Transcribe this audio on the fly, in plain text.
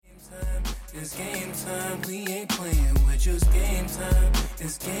It's game time, we ain't playing with you. It's game time,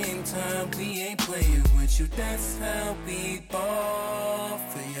 it's game time, we ain't playing with you. That's how we ball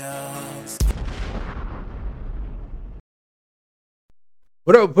for y'all.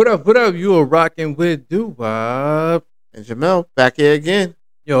 What up, what up, what up? You are rocking with Doo-Wop. And Jamel, back here again.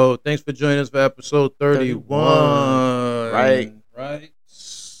 Yo, thanks for joining us for episode 31. Right. Right?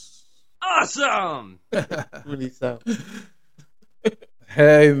 Awesome! Really sound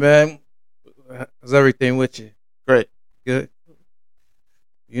Hey, man. How's everything with you? great. Good?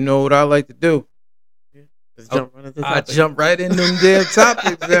 You know what I like to do? Let's jump right into the I topic. jump right in them damn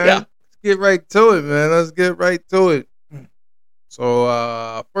topics, man. Yeah. Let's get right to it, man. Let's get right to it.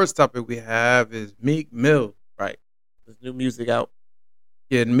 So, first topic we have is Meek Mill. Right. There's new music out.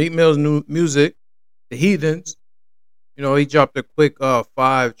 Yeah, Meek Mill's new music, The Heathens. You know, he dropped a quick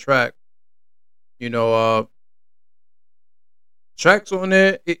 5-track, tracks on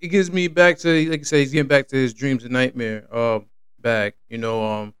there. It gives me back to, like you say, he's getting back to his dreams and nightmare bag, and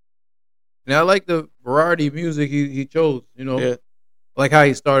I like the variety of music he chose, Yeah. like how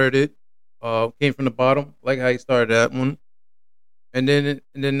he started it, came from the bottom, like how he started that one. And then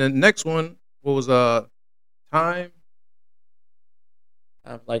the next one was Time.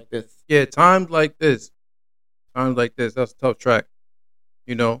 I'm like this. Yeah, times like this. Times like this. That's a tough track.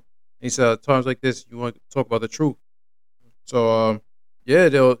 He said times like this, you want to talk about the truth. So yeah,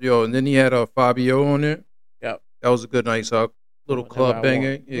 and then he had Fabio on there. Yeah. That was a good, nice little Whenever club I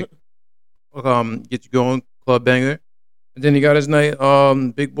banger. Yeah. want. Get you going, club banger. And then he got his night.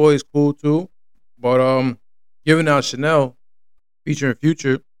 Big Boy is cool too, but giving out Chanel, featuring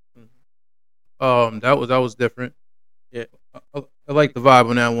Future. That was different. Yeah. I like the vibe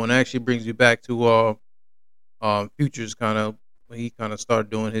on that one. It actually brings you back to Future's kind of when he kind of started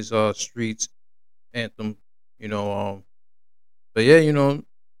doing his streets anthem. But yeah,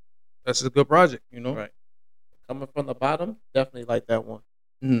 that's a good project. Right. Coming from the bottom, definitely like that one.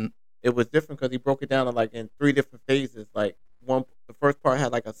 Mhm. It was different because he broke it down in 3 different phases. Like the first part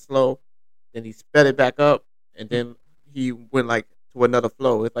had like a slow, then he sped it back up, and then he went like to another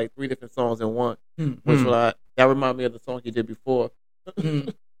flow. It's like 3 different songs in one. Which that reminded me of the song he did before.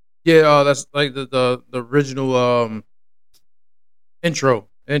 Mhm. Yeah, that's like the original intro.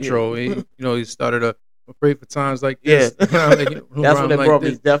 Yeah. He started a pray for times like Yeah, this. that's what it brought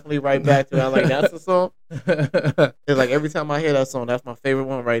me definitely right back to. I'm like, that's the song. It's like every time I hear that song, that's my favorite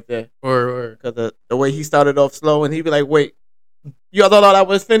one right there. or Because the way he started off slow, and he'd be like, "Wait, you all thought I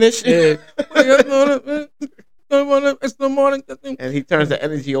was finished?" yeah. It's the morning. And he turns the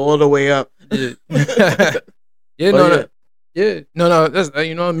energy all the way up. Yeah, But no, yeah. yeah, no. That's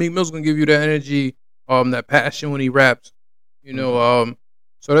Meek Mill's gonna give you that energy, that passion when he raps,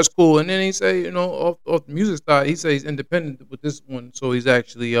 So that's cool. And then he say, off the music side, he says he's independent with this one. So he's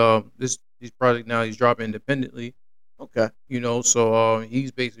actually these project now he's dropping independently, Okay. So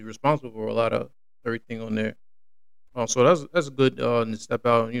he's basically responsible for a lot of everything on there. So that's a good to step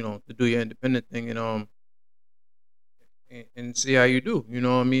out, to do your independent thing and see how you do. You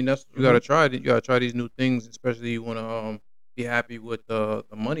know what I mean? That's you gotta try it. You gotta try these new things, especially you wanna be happy with the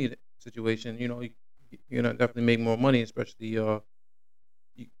money situation. You're gonna definitely make more money, especially you're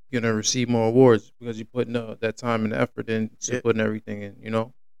gonna receive more awards because you're putting that time and effort in, Yeah. putting everything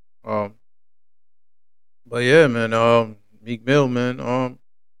in. But yeah, man, Meek Mill, man,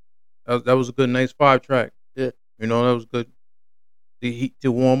 that was a good, nice 5-track. Yeah. That was good.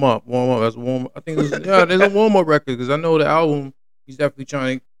 To warm up. That's a warm. I think there's a warm up record because I know the album. He's definitely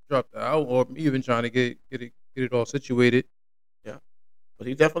trying to drop the album, or even trying to get it all situated. But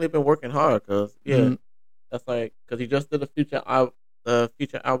he definitely been working hard because Mhm. that's like because he just did a feature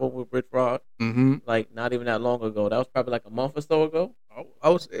album with Rich Rod Mm-hmm. like not even that long ago. That was probably like a month or so ago. I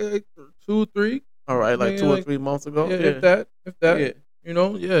would say like 2, 3. All right, like Yeah, 2 or like- 3 months ago. Yeah, if that. Yeah.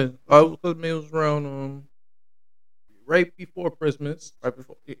 Yeah. Because it was around right before Christmas. Right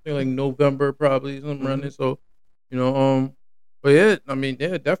before. I think like November probably something around Mhm. there. So, but yeah, I mean,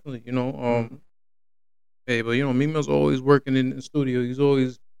 yeah, definitely, hey, but Meek Mill's always working in the studio. He's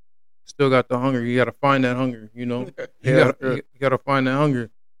always still got the hunger. You got to find that hunger, You Yeah, you gotta find that hunger,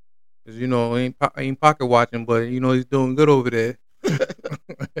 because he ain't pocket watching, but he's doing good over there.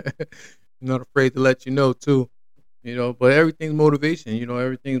 Not afraid to let you know too, But everything's motivation,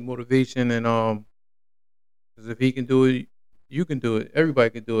 Everything's motivation, and because if he can do it, you can do it.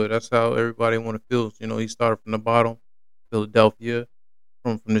 Everybody can do it. That's how everybody want to feel. He started from the bottom, Philadelphia,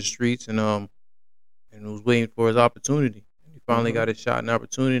 from the streets, and was waiting for his opportunity. He finally got his shot and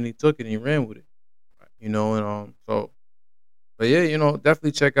opportunity, and he took it and he ran with it. So, but yeah,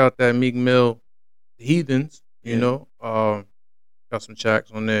 definitely check out that Meek Mill, Heathens. Yeah. Got some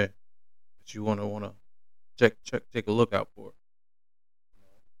tracks on there. that you wanna take a look out for.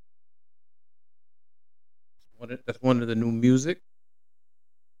 That's one of the new music.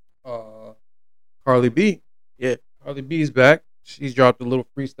 Uh, Carly B. Yeah. Carly B's back. She's dropped a little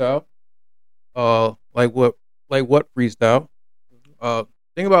freestyle. Like what freestyle?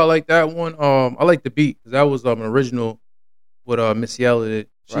 Think about it like that one. I like the beat because that was an original with Missy Elliott.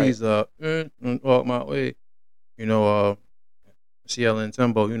 She's walk my way. You know, Missy Elliott and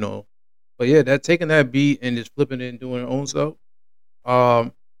Tembo. You know, but yeah, that taking that beat and just flipping it and doing her own stuff.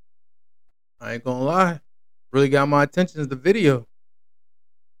 Um, I ain't gonna lie, really got my attention is the video.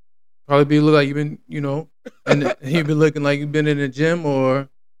 Probably be look like you've been, you know, and he been looking like you've been in the gym or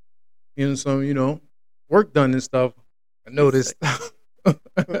getting some, you know, work done and stuff. I noticed,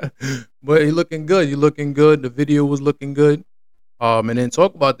 but he looking good. You looking good. The video was looking good. And then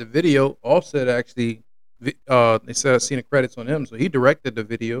talk about the video. Offset actually, they said I seen the credits on him, so he directed the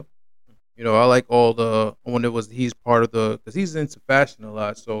video. You know, I like all the. I wonder was he's part of the because he's into fashion a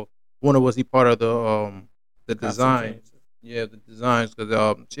lot. So I wonder was he part of the design. Yeah, the designs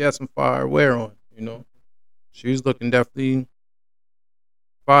because she had some fire wear on. You know, she was looking definitely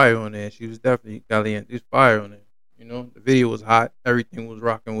fire on there. She was definitely caliente. There's fire on it. You know, the video was hot. Everything was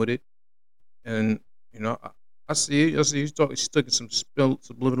rocking with it, and you know, I see it. I see she's talking. She's taking some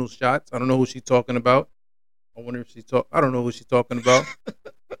subliminal shots. I don't know who she's talking about. I wonder if she talk. I don't know who she's talking about.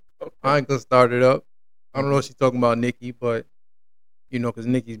 I ain't gonna start it up. I don't know if she's talking about Nicki, but you know, because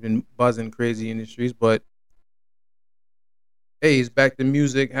Nicki's been buzzing crazy in the streets, but. Hey, he's back to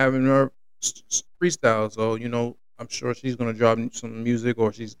music, having her freestyle. So, you know, I'm sure she's going to drop some music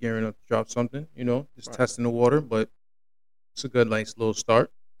or she's gearing up to drop something, you know, just testing the water. But it's a good, nice little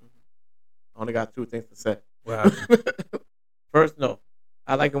start. I only got two things to say. Wow. First, no.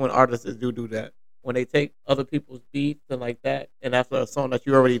 I like it when artists do that. When they take other people's beats and like that, and after a song that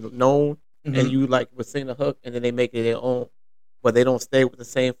you already known, and you like would sing the hook, and then they make it their own, but they don't stay with the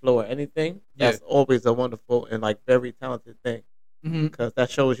same flow or anything. That's always a wonderful and like very talented thing. Because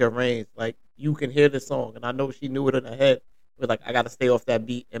that shows your range. Like you can hear the song, and I know she knew it in her head. But like, I got to stay off that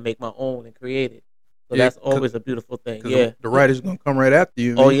beat and make my own and create it. So that's always a beautiful thing. Yeah, the writer's gonna come right after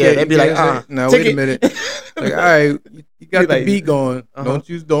you. Oh yeah, they'd be like, now wait a minute. Like, all right, you got the beat going. Don't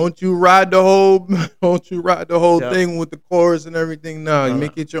you ride the whole thing with the chorus and everything. No, you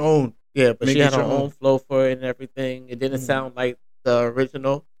make it your own. Yeah, but she had her own flow for it and everything. It didn't sound like the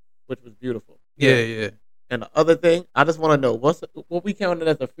original, which was beautiful. Yeah. And the other thing, I just want to know what we counted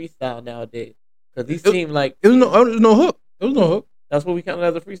as a freestyle nowadays, because these seem like there was no hook. There was no hook. That's what we counted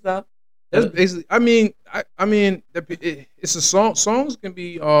as a freestyle. That's basically. I mean, it's a song. Songs can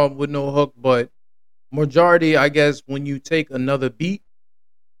be with no hook, but majority, I guess, when you take another beat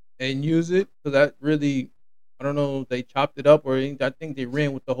and use it, because that really, I don't know, they chopped it up or I think they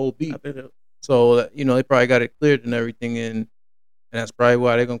ran with the whole beat. So you know, they probably got it cleared and everything in. And that's probably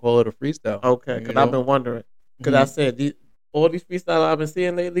why they're gonna call it a freestyle. Okay, because I've been wondering. Because I said all these freestyles I've been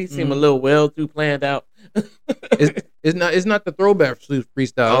seeing lately seem a little well too planned out. It's not the throwback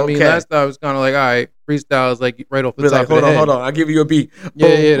freestyle. Okay. I mean, last time it was kind of like, all right, freestyle is like right off the top of the head. Hold on, I'll give you a beat.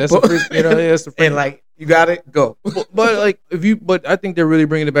 Yeah, that's a freestyle. You know, that's the freestyle. And like, you got it, go. but like, but I think they're really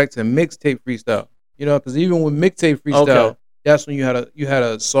bringing it back to mixtape freestyle. You know, because even with mixtape freestyle, that's when you had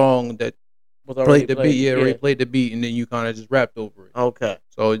a song that. Played the beat, already played the beat, and then you kind of just rapped over it. Okay.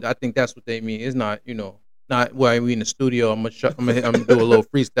 So I think that's what they mean. It's not, you know, not where we in the studio. I'm gonna do a little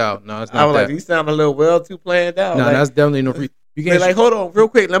freestyle. No, it's not. I was like, you sound a little well too planned out. No, that's definitely no. You can't like, hold on, real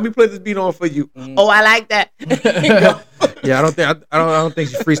quick. Let me play this beat on for you. Oh, I like that. Yeah, I don't think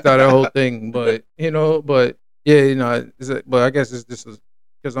she freestyled that whole thing, but you know, but yeah, you know, but I guess it's just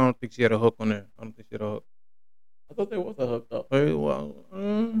because I don't think she had a hook on there. I don't think she had a hook. I thought there was a hook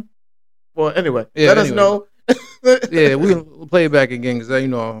though. Well, anyway, let us know. Yeah, we'll play it back again because you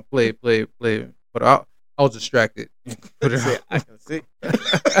know I'll play it. But I was distracted. I can see.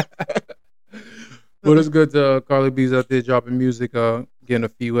 But it's good to Carly B's out there dropping music, getting her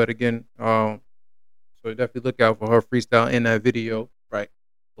feet wet again. So definitely look out for her freestyle in that video. Right.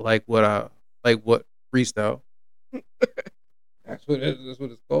 Like what freestyle. That's what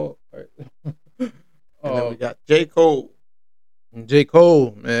it's called. Right. And then we got J. Cole. J.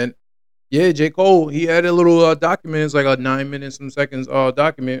 Cole, man. Yeah, J. Cole, he had a little document. It's like a 9 minutes, some seconds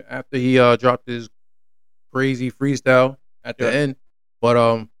document after he dropped his crazy freestyle at the end.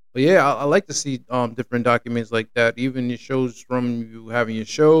 But yeah, I like to see different documents like that. Even it shows from you having your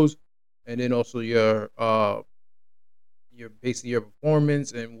shows, and then also your basically your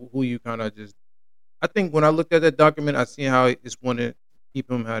performance and who you kind of just. I think when I looked at that document, I seen how it's want to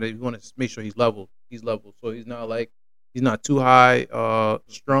keep him. You want to make sure he's level. He's level, so he's not like he's not too high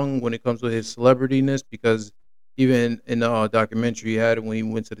strung when it comes to his celebrityness, because even in the documentary he had when he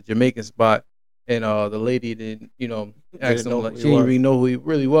went to the Jamaican spot, and the lady didn't, ask Didn't him, know like, who he she didn't was. really know who he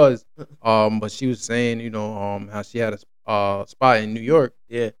really was. But she was saying, how she had a spot in New York.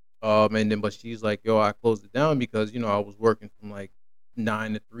 Yeah. And then but she's like, yo, I closed it down because I was working from like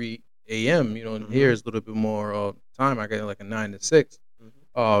 9 to 3 a.m. And Mhm. here is a little bit more time. I got like a 9 to 6.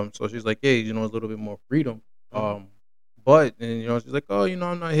 Mhm. So she's like, hey, a little bit more freedom. Mhm. But and she's like, oh,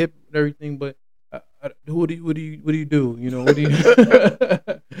 I'm not hip with everything, but what do you do? What do you?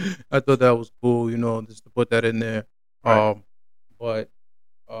 I thought that was cool, just to put that in there. Right. But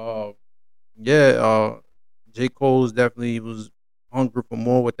uh, yeah, J. Cole's definitely was hungry for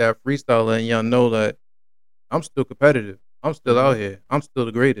more with that freestyle, and y'all know that I'm still competitive. I'm still Mhm. out here. I'm still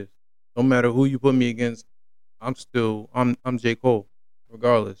the greatest. No matter who you put me against, I'm J. Cole.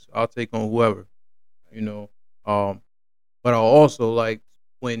 Regardless, I'll take on whoever. You know. But I also like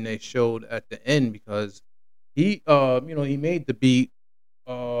when they showed at the end, because he made the beat.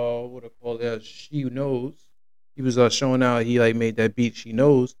 What I call it? She Knows. He was showing out. He like made that beat. She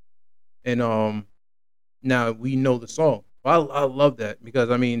Knows, and now we know the song. I love that, because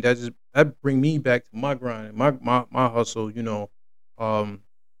I mean that bring me back to my grind, my hustle. Um,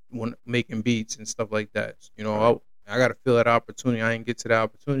 when making beats and stuff like that. Right. I got to feel that opportunity. I ain't get to that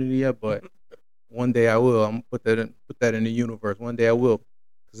opportunity yet, but one day I will. I'm gonna put that in the universe. One day I will,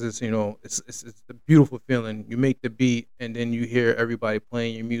 because it's the beautiful feeling. You make the beat, and then you hear everybody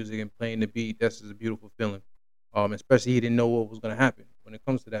playing your music and playing the beat. That's just a beautiful feeling. Especially he didn't know what was gonna happen when it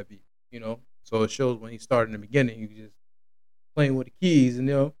comes to that beat. So it shows when he started in the beginning, you just playing with the keys,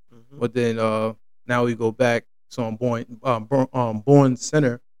 Mhm. but then now we go back. So on Born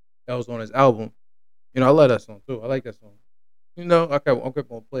Center, that was on his album. I love that song too. I like that song. I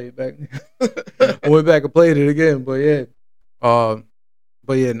kept on play it back. I went back and played it again, but yeah. Um,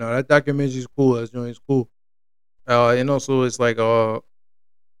 but yeah, no, that documentary is cool. That joint is cool. And also it's like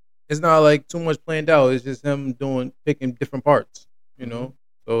it's not like too much planned out. It's just him picking different parts, you Mhm. know.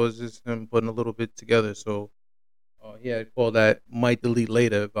 So it's just him putting a little bit together. So yeah, I call that Might Delete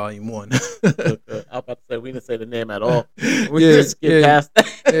Later, Volume One. Good. Good. I was about to say we didn't say the name at all. We yeah, just skip yeah, past that.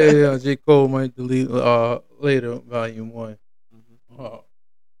 yeah. J. Cole Might Delete Later, Volume One. Mhm. Uh,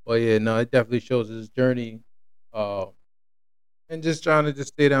 but yeah, no, it definitely shows his journey, uh, and just trying to just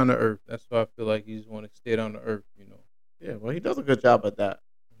stay down to earth. That's why I feel like he just want to stay down to earth. Yeah. Well, he does a good job at that.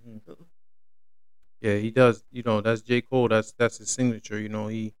 Mhm. Yeah, he does. That's J. Cole. That's his signature.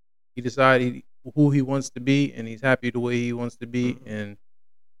 He decided who he wants to be, and he's happy the way he wants to be, Mhm.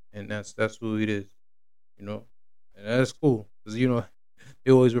 and that's who it is. You know, and that's cool, because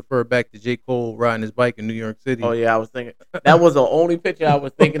they always refer back to J. Cole riding his bike in New York Oh City. yeah, I was thinking that was the only picture I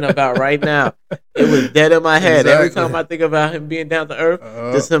was thinking about right now. It was dead in my head. Every time Exactly. I think about him being down to earth,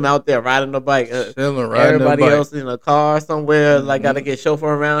 Uh, just him out there riding the bike. Chilling, riding a Everybody bike. else in a car somewhere, like got to Hmm. get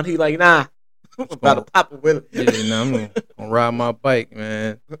chauffeur around. He like, nah, I'm Just about to gonna, pop it with yeah, nah, I'm it. gonna ride my bike,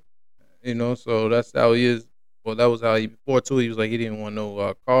 man. So that's how he is. Well, that was how he before too. He was like he didn't want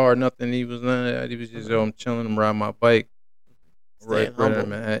no car, nothing. He was none of that. He was just I'm chilling, I'm riding my bike, Staying right in humble.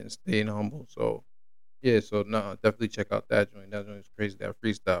 Manhattan, staying humble. So yeah, so no, definitely check out that joint. That joint is crazy. That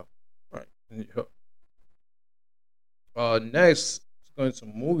freestyle. Right. Yeah. Next, let's go into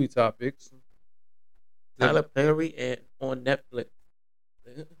some movie topics. Tyler Perry and on Netflix.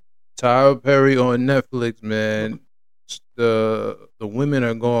 Tyler Perry on Netflix, man. The women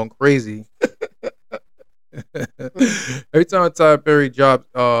are going crazy. Every time Tyler Perry drops,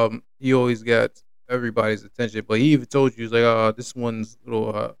 he always gets everybody's attention. But he even told you, he's like, this one's a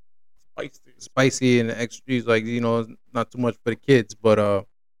little Spicy. spicy and extra. He's like, it's not too much for the kids. But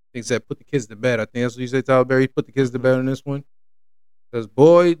he said, put the kids to bed. I think that's what you said, Tyler Perry. Put the kids to Mhm. bed on this one. Because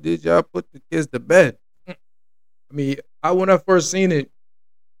boy, did y'all put the kids to bed. I mean, when I first seen it,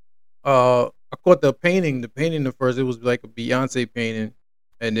 I caught the painting. The painting the first, it was like a Beyonce painting,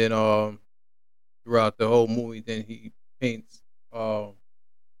 and then throughout the whole movie, then he paints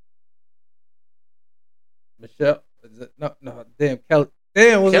Michelle. Is it, no, damn Kelly.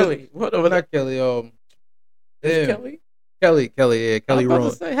 Damn, was it Kelly. What over there? not Kelly? Is Damn Kelly? Kelly. Yeah, I was Kelly about to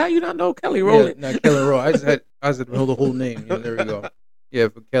Rowland. say, how you not know Kelly Yeah, Rowland? not Kelly Rowland. I said the whole name. There we go. Yeah,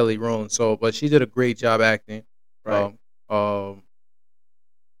 for Kelly Rowland. So, but she did a great job acting. Right. Um, um,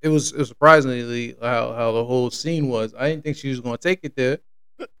 it was surprisingly how the whole scene was. I didn't think she was going to take it there,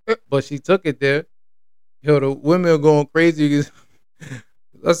 but she took it there. The women are going crazy because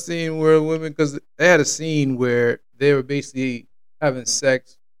that scene where women, because they had a scene where they were basically having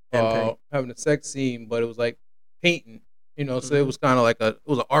sex, And paint. having a sex scene, but it was like painting, so it Mhm. was kind of like it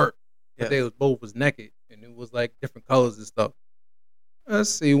was an art. but they was both was naked, and it was like different colors and stuff. I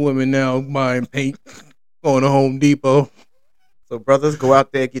see women now buying paint, going to Home Depot. So brothers, go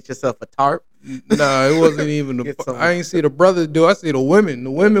out there, get yourself a tarp. Nah, it wasn't even I ain't see the brothers do. I see the women.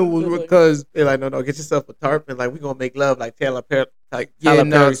 The women was because they're like, no, get yourself a tarp and like we gonna make love like Tyler Perry.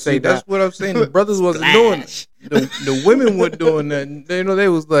 See, that's what I'm saying. The brothers wasn't doing it. The women weren't doing that. They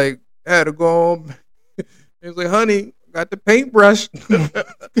was like had to go home. They was like, honey, got the paintbrush.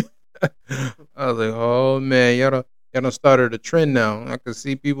 I was like, oh man, y'all done started a trend now. I can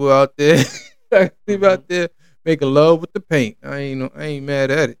see people out there, making love with the paint. I ain't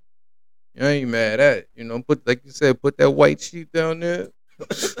mad at it. I ain't mad at it. Put like you said, put that white sheet down there,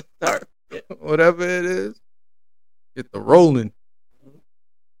 whatever it is. Get the rolling.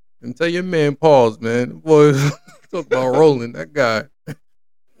 And tell your man pause, man. Boy, talk about rolling that guy.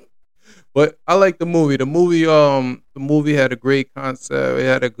 But I like the movie. The movie had a great concept. It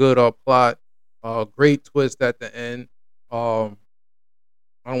had a good plot. Great twist at the end. I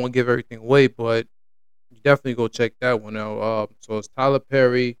don't want to give everything away, but you definitely go check that one out. So it's Tyler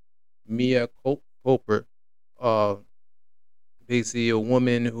Perry, Mia Cooper. Basically a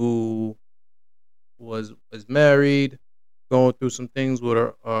woman who was married, going through some things with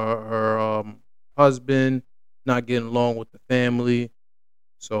her husband, not getting along with the family.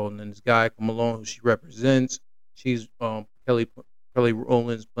 So and then this guy come along who she represents. She's Kelly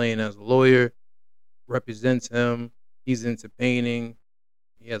Rowland's playing as a lawyer, represents him. He's into painting.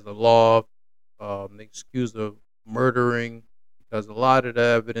 He has a law. They accused of murdering because a lot of the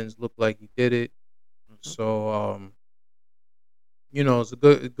evidence looked like he did it. So it's a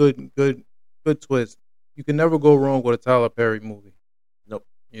good twist. You can never go wrong with a Tyler Perry movie. Nope.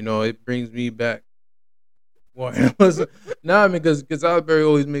 It brings me back. Why? Because Tyler Perry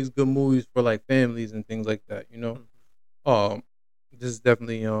always makes good movies for like families and things like that. This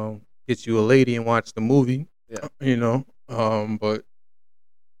definitely gets you a lady and watch the movie. Yeah. But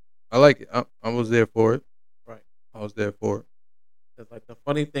I like it. I was there for it. Right. I was there for it. Because like the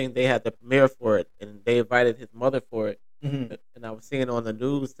funny thing, they had the premiere for it, and they invited his mother for it. Mm-hmm. And I was seeing on the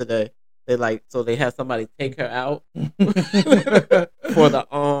news today. They had somebody take her out for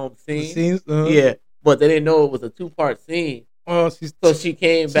the scene. The scenes, Yeah, but they didn't know it was a 2-part scene. Oh, so she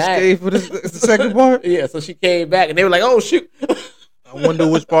came back. Stayed for the second part. Yeah, so she came back, and they were like, "Oh shoot!" I wonder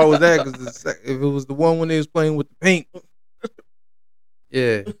which part was that because if it was the one when they was playing with the paint.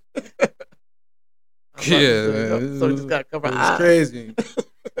 Yeah. Man. So just got covered. It's crazy. You know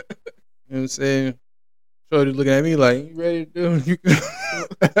what I'm saying? Shorty looking at me like, you ready to do it?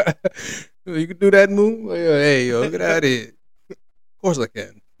 You can do that move? Like, hey, get out of here. Of course I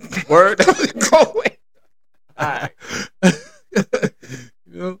can. Word. Go away. All right.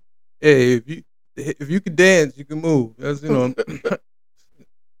 Hey, if you can dance, you can move. That's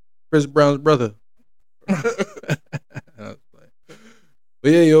Chris Brown's brother.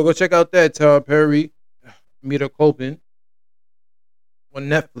 But yeah, go check out that Tyler Perry, Mia Cooper on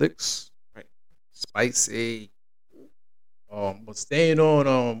Netflix. Right. Spicy. But staying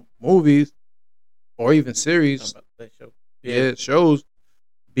on movies or even series. Shows.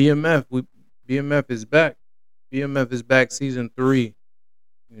 BMF. BMF is back. BMF is back season 3.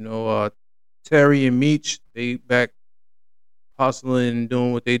 Terry and Meech, they back hustling and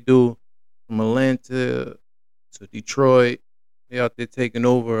doing what they do from Atlanta to Detroit. They out there taking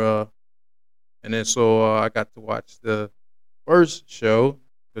over. And then so I got to watch the first show.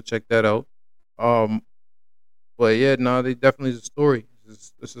 Go check that out. But yeah, they definitely is a story.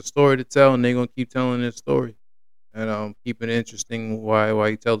 It's a story to tell, and they're gonna keep telling this story, and keep it interesting. Why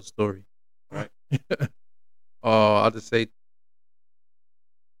you tell the story, right? I'll just say,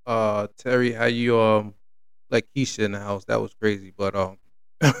 Terry, how you like Keisha in the house? That was crazy, but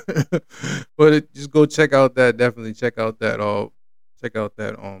just go check out that. Definitely check out that. Check out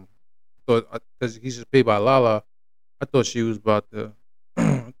that. Because Keisha's paid by Lala. I thought she was about to.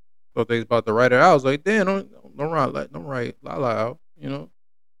 Thought they was about to write her out. I was like, damn, don't write Lala out,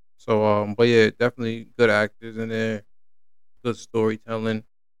 So, but yeah, definitely good actors in there, good storytelling.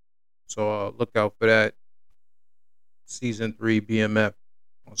 So look out for that. Season 3 BMF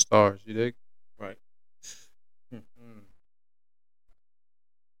on Stars. You dig? Right.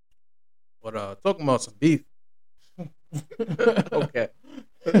 But talking about some beef. Okay.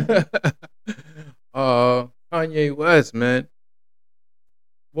 Kanye West, man.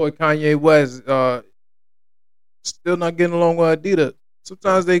 Boy, Kanye West, still not getting along with Adidas.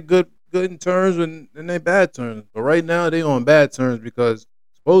 Sometimes they good in terms and they bad terms. But right now they on bad terms because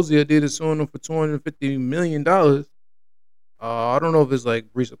supposedly Adidas suing them for $250 million. I don't know if it's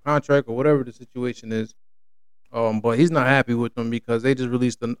like breach of contract or whatever the situation is. But he's not happy with them because they just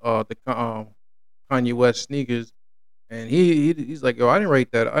released the Kanye West sneakers, and he's like, yo, I didn't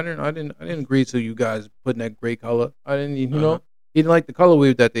rate that. I didn't agree to you guys putting that gray color. I didn't, he didn't like the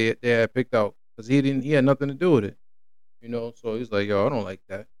colorway that they had picked out because he had nothing to do with it. So he's like, yo, I don't like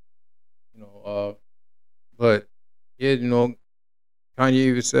that. You know, but yeah, Kanye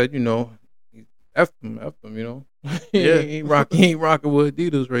even said, F them, Yeah. he ain't rocking with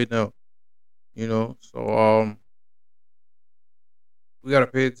Adidas right now. So we gotta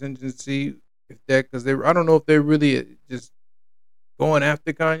pay attention to see if that because they I don't know if they're really just going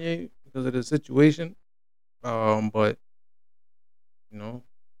after Kanye because of the situation. But you know,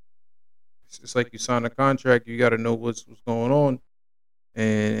 it's like you sign a contract, you got to know what's going on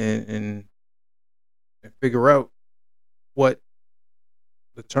and and figure out what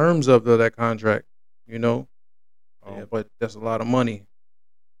the terms of that contract. You know, Yeah. but that's a lot of money.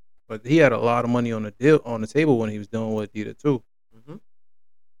 But he had a lot of money on the table when he was dealing with Adidas too. Hmm.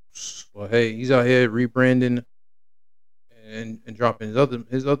 Well, hey, he's out here rebranding and dropping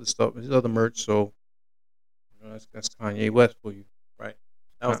his other stuff, his other merch. So that's Kanye West for you. Right.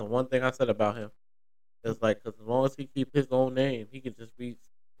 That was the one thing I said about him. It's like, because as long as he keep his own name, he can just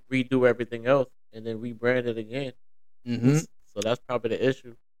redo everything else and then rebrand it again. Mm-hmm. So that's probably the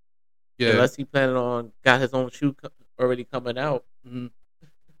issue. Yeah. Unless he planning on got his own shoe already coming out. Mm-hmm.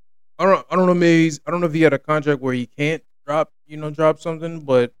 I don't know. Maybe I don't know if he had a contract where he can't drop something,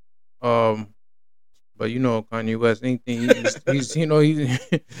 but Kanye West, anything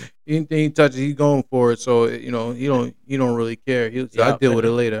anything he touches, he's going for it. So he don't really care. I deal with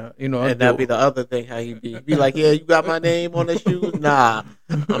it later. And that'd be the other thing how he be. He'd be like, yeah, you got my name on the shoes? Nah,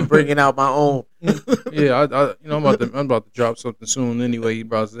 I'm bringing out my own. Yeah, I'm about to drop something soon anyway. He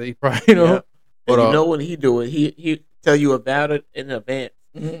probably Yeah. But and when he do it, he tell you about it in advance.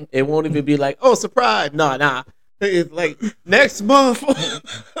 Mhm. It won't even be like, oh, surprise. Nah. It's like next month.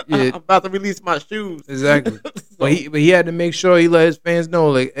 Yeah. I'm about to release my shoes. Exactly. So, But he had to make sure he let his fans know,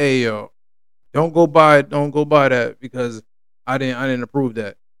 like, hey yo, don't go buy that because I didn't approve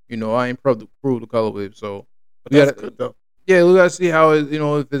that. I ain't approve the colorway. So but that's good though. yeah, we gotta see how it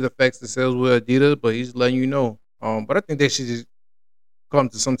if it affects the sales with Adidas, but he's letting you know. But I think they should just come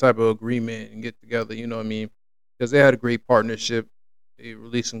to some type of agreement and get together. You know what I mean? Because they had a great partnership. They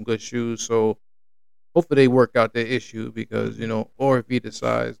released some good shoes, so hopefully they work out their issue because or if he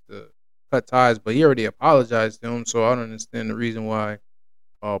decides to cut ties, but he already apologized to him, so I don't understand the reason why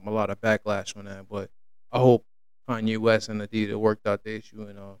a lot of backlash on that. But I hope Kanye West and Adidas worked out the issue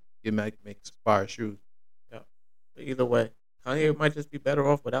and make some fire shoes. Yeah. But either way, Kanye might just be better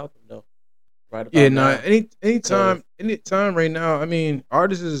off without them though. Right about Yeah, now. anytime right now. I mean,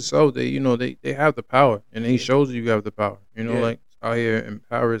 artists themselves, they have the power, and he shows you have the power. Yeah. Like out here in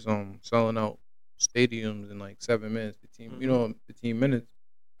Paris, selling out stadiums in like 7 minutes, 15, Mhm. 15 minutes.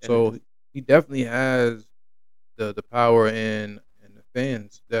 And So he definitely has the power and the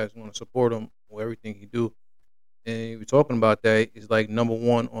fans that want to support him with everything he do. And we're talking about that. It's like number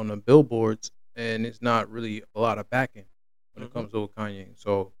one on the billboards, and it's not really a lot of backing when it Mhm. comes to Kanye.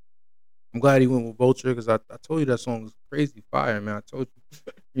 So I'm glad he went with Vulture because I told you that song was crazy fire, man. I told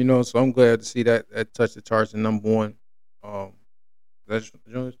you, so I'm glad to see that touch the charts in number one. That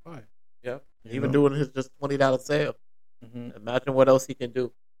joint is fire. Yeah. You Even know? doing his just $20 sale. Mhm. Imagine what else he can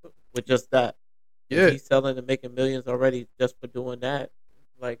do with just that. If Yeah. he's selling and making millions already just for doing that.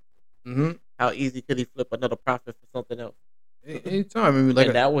 Like, Mm-hmm. how easy could he flip another profit for something else? Anytime. I mean, like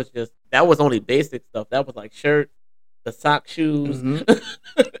And that was only basic stuff. That was like shirts, the sock shoes,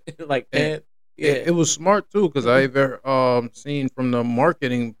 Mhm. like And pants. Yeah. it was smart too because I've seen from the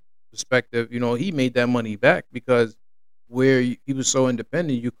marketing perspective, he made that money back because where he was so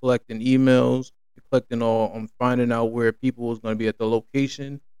independent, you collecting emails, you collecting all on finding out where people was going to be at the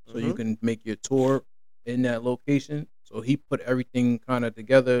location, so you Mhm. can make your tour in that location. So he put everything kind of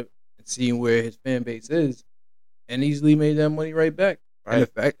together and seeing where his fan base is, and easily made that money right back. And the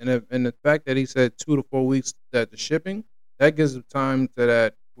Right. fact and the fact that he said 2 to 4 weeks that the shipping that gives him time to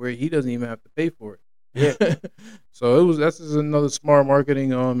that where he doesn't even have to pay for it. Yeah. So that's just another smart marketing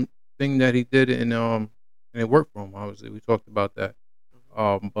thing that he did and it worked for him. Obviously, we talked about that.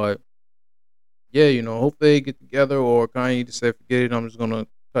 But yeah, hopefully they get together or Kanye just said forget it. I'm just gonna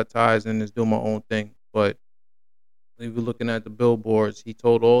cut ties and just do my own thing. But if you're looking at the billboards, he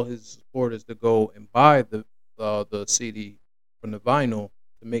told all his supporters to go and buy the CD from the vinyl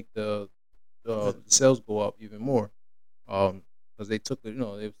to make the sales go up even more. Because they took it,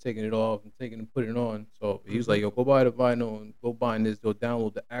 they was taking it off and taking and putting it on. So he was like, "Yo, go buy the vinyl and go buy this. Go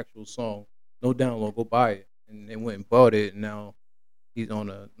download the actual song. No download, go buy it." And they went and bought it, and now he's on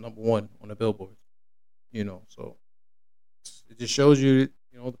a number one on the billboard. So it just shows you,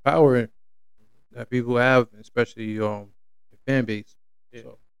 the power that people have, especially the fan base. Yeah.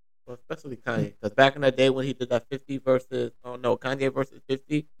 So Well, especially Kanye, because back in the day when he did that 50 versus, oh no, Kanye versus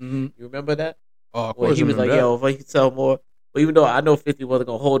 50, mhm. you remember that? Oh, of Where course, he I was like, remember that. yo, if he could sell more. But even though I know 50 wasn't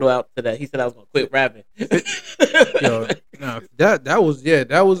going to hold out to that, he said I was going to quit rapping. Yo, nah, that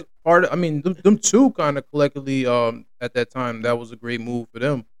was part. I mean, them two kind of collectively at that time, that was a great move for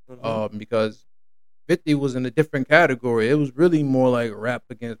them Hmm. because 50 was in a different category. It was really more like rap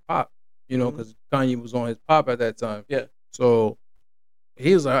against pop, Hmm. because Kanye was on his pop at that time. Yeah. So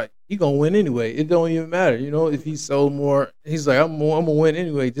he was like, he gonna win anyway. It don't even matter, if he sold more. He's like, I'm gonna win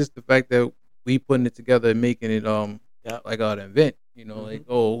anyway. Just the fact that we putting it together and making it Yeah. like an event, like, Mhm.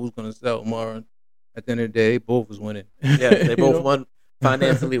 oh, who's gonna sell more? At the end of the day, both was winning. Yeah, they You both know? won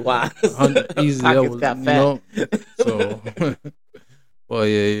financially wise. Easily that Pockets was, got fat. so. Well,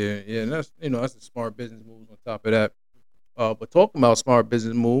 yeah, and that's a smart business move on top of that. But talking about smart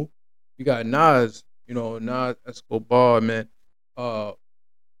business move, you got Nas, Nas Escobar, man. Uh,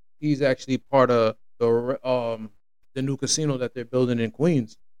 he's actually part of the new casino that they're building in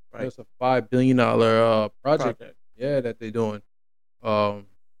Queens. Right. It's a $5 billion project. Project. Yeah, that they're doing. Um,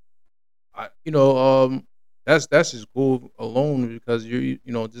 that's just cool alone because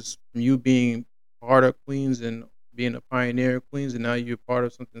just from you being part of Queens and being a pioneer in Queens, and now you're part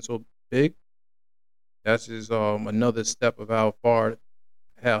of something so big. That's just another step of how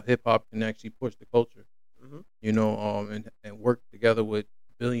hip hop can actually push the culture. Hmm. And work together with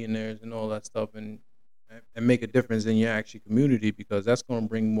billionaires and all that stuff, and make a difference in your actual community, because that's going to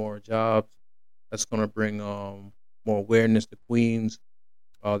bring more jobs. That's going to bring more awareness to Queens.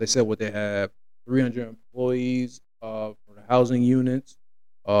 They said what they have 300 employees for the housing units,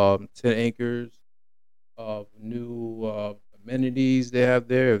 10 acres of new amenities they have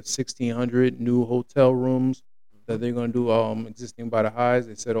there, 1,600 new hotel rooms Hmm. that they're going to do existing by the highs.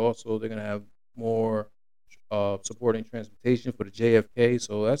 They said also they're going to have more supporting transportation for the JFK.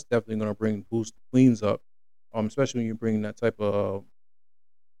 So that's definitely going to boost Queens up, especially when you bring that type of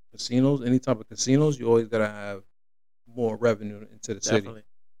casinos. Any type of casinos, you always got to have more revenue into the city. Definitely.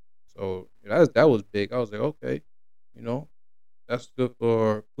 So that was big. I was like, okay, you know, that's good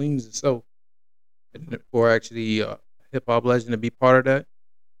for Queens itself, and for actually hip hop legend to be part of that.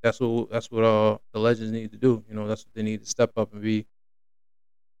 That's what the legends need to do. That's what they need to step up and be,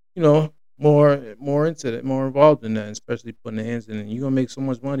 more into it, more involved in that, especially putting their hands in it. You're gonna make so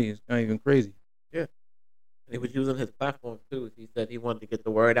much money, it's not even crazy. Yeah. And he was using his platform too. He said he wanted to get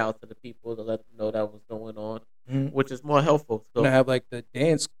the word out to the people to let them know that was going on, Mm-hmm. which is more helpful. So, Gonna have like the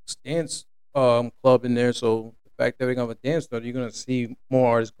dance club in there, so the fact that we're gonna have a dance club, you're gonna see more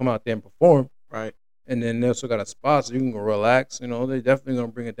artists come out there and perform. right. And then they also got a spot so you can go relax. They're definitely gonna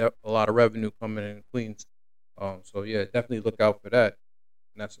bring a lot of revenue coming in Queens. So yeah, definitely look out for that.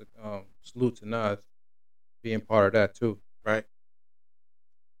 And that's a salute to Nas being part of that too. Right.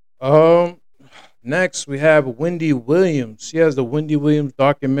 Um, Next we have Wendy Williams. She has the Wendy Williams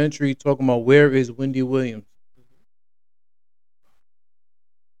documentary talking about where is Wendy Williams.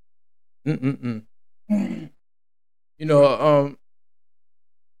 Mm-mm-mm. You know,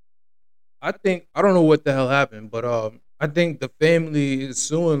 I don't know what the hell happened, but I think the family is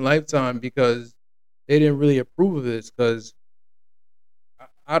suing Lifetime because they didn't really approve of this. Because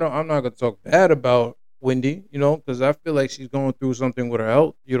I'm not gonna talk bad about Wendy, because I feel like she's going through something with her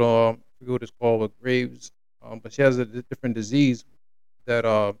health. I forget what it's called with Graves, but she has a different disease that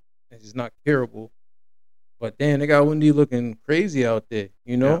is not curable. But then they got Wendy looking crazy out there,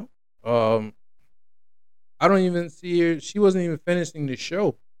 Yeah. Um, I don't even see her. She wasn't even finishing the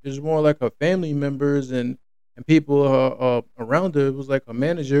show. It was more like her family members and people around her. It was like a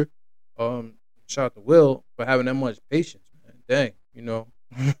manager. Shout out to Will for having that much patience, man. Dang,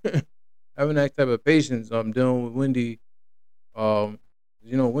 having that type of patience. Dealing with Wendy. Um,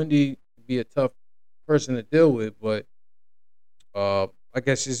 Wendy could be a tough person to deal with, but I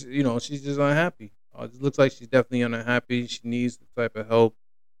guess she's just unhappy. It looks like she's definitely unhappy. She needs the type of help.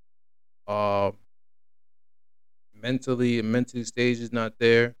 Um, mentally stage is not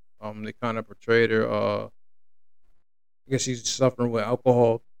there. They kind of portrayed her. I guess she's suffering with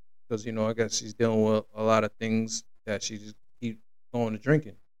alcohol because I guess she's dealing with a lot of things that she just keep going to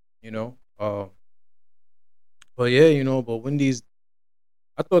drinking. You know. But yeah, but Wendy's.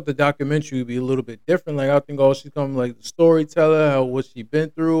 I thought the documentary would be a little bit different. Like I think, she's coming like the storyteller, how what she been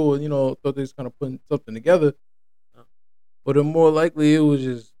through, and I thought they was kind of putting something together. But more likely, it was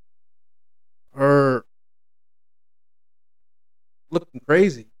just her looking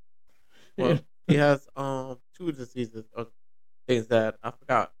crazy. Well, he has two diseases or things that I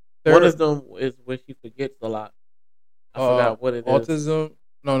forgot. One of them is where she forgets a lot. I forgot what it is. Autism.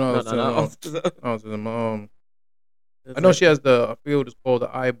 No, No, it's no, no. Autism. autism. It's I know like, she has I forget what it's called,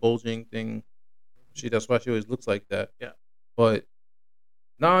 the eye bulging thing. That's why she always looks like that. yeah. But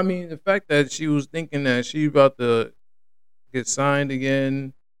no, I mean the fact that she was thinking that she about to get signed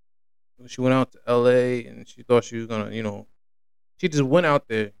again. She went out to L.A. and she thought she was gonna, she just went out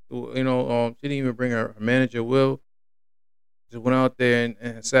there. She didn't even bring her manager Will. Just went out there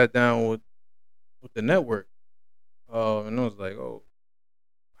and sat down with the network. And I was like, oh,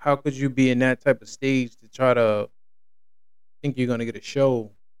 how could you be in that type of stage to try to think you're gonna get a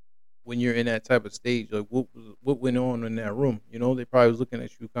show when you're in that type of stage? Like, what went on in that room? They probably was looking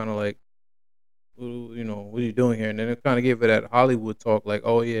at you kind of like, what are you doing here? And then it kind of gave it that Hollywood talk, like,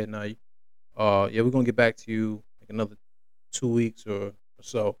 oh yeah, now, yeah, we're gonna get back to you like another 2 weeks or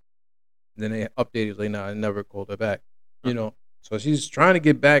so. And then they updated like, nah, I never called her back. So she's trying to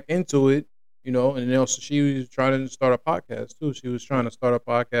get back into it. And then also she was trying to start a podcast too. She was trying to start a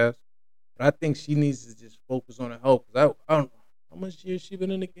podcast, but I think she needs to just focus on her health. Cause I don't know how much years she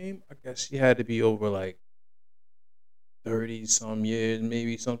been in the game. I guess she had to be over like 30 some years,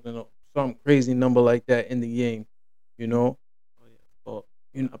 maybe some crazy number like that in the game. You know, Oh yeah. Well,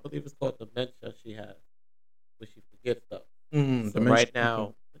 I believe it's called dementia. She has, where she forgets stuff. So dementia. right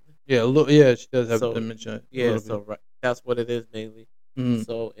now, Yeah, yeah, she does have So, dementia. a yeah. little So bit. right, that's what it is mainly. Mhm.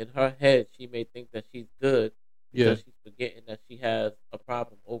 So in her head, she may think that she's good Yeah. because she's forgetting that she has a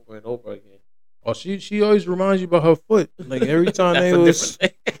problem over and over again. Oh, she always reminds you about her foot. Like every time That's they a was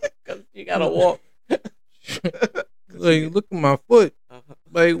different thing because you gotta walk. like, look at my foot. Uh-huh.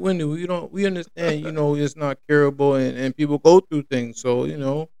 Like, Wendy, we understand, it's not curable and people go through things. So,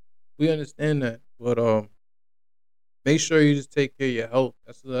 we understand that. But make sure you just take care of your health.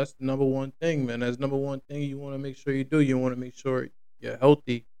 That's the number one thing, man. That's number one thing you want to make sure you do. You want to make sure you're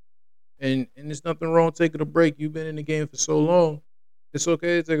healthy. And there's nothing wrong taking a break. You've been in the game for so long. It's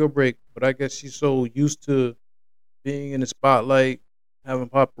okay to take a break. But I guess she's so used to being in the spotlight, having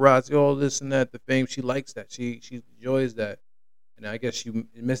paparazzi, all this and that, the fame. She likes that. She enjoys that. And I guess she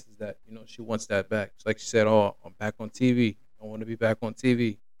misses that. She wants that back. It's like she said, "Oh, I'm back on TV. I want to be back on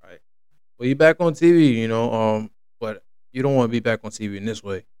TV." Right. Well, you're back on TV, but you don't want to be back on TV in this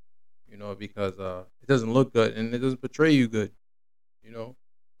way, because it doesn't look good and it doesn't portray you good,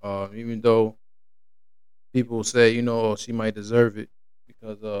 even though people say, oh, she might deserve it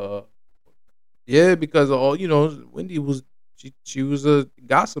because, yeah, because all Wendy was she was a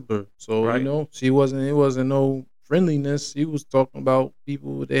gossiper, so Right. she wasn't. It wasn't no friendliness. She was talking about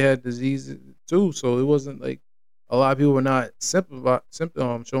people they had diseases too, so it wasn't like a lot of people were not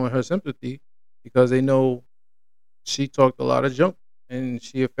showing her sympathy because they know she talked a lot of junk and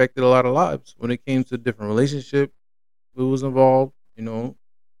she affected a lot of lives when it came to different relationship. It was involved,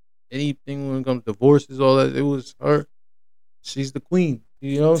 anything when it comes to divorces, all that. It was her. She's the queen,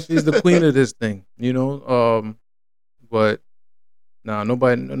 She's the queen of this thing, But nah,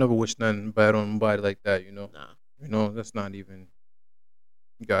 nobody, I never wish nothing bad on nobody like that, Nah. That's not even.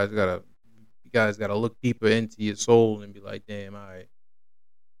 You guys gotta look deeper into your soul and be like, damn, all right,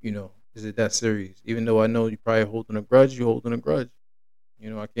 is it that serious? Even though I know you probably holding a grudge, you're holding a grudge.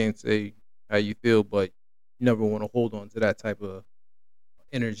 I can't say how you feel, but you never want to hold on to that type of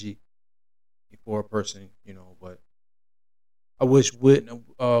energy for a person, But I wish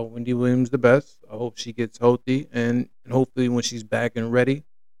Wendy Williams the best. I hope she gets healthy, and hopefully when she's back and ready,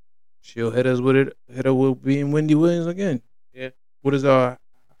 she'll hit her with being Wendy Williams again. Yeah. What is how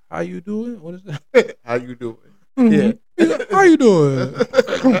you doing? What is that? How you doing? Yeah. How you doing?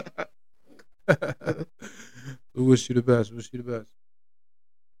 We wish you the best. Wish you the best.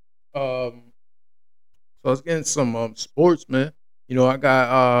 So let's get into some sports, man. I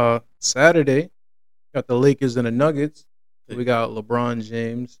got Saturday, got the Lakers and the Nuggets. So we got LeBron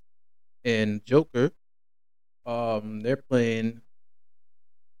James and Joker. They're playing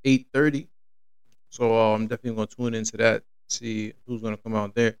 8:30. So I'm definitely gonna tune into that, see who's gonna come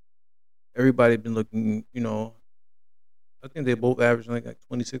out there. Everybody been looking, I think they both averaging like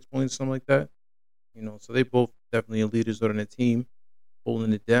 26 points, something like that. So they both definitely leaders on the team,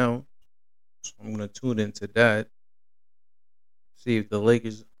 holding it down. So I'm gonna tune into that. See if the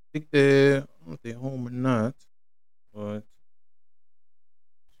Lakers, I think I don't know if they're home or not, but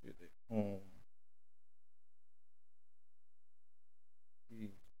see if they're home.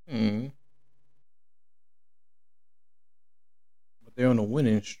 Hmm. But they're on a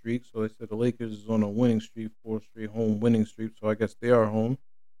winning streak, so they said the Lakers is on a winning streak, 4 straight home winning streak. So I guess they are home.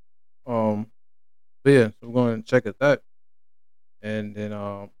 But yeah, so we're going to check at that, and then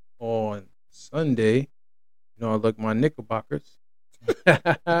on Sunday, I like my Knickerbockers.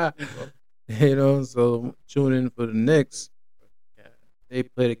 You know, so tune in for the Knicks. Yeah. They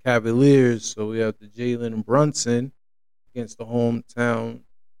play the Cavaliers, so we have the Jalen Brunson against the hometown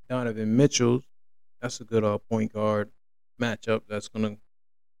Donovan Mitchell. That's a good point guard matchup. That's gonna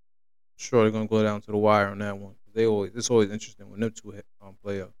surely gonna go down to the wire on that one. It's always interesting when them two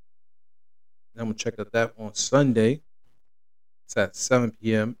play up. And I'm gonna check out that on Sunday. It's at 7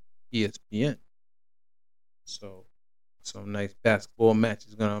 p.m. ESPN. So some nice basketball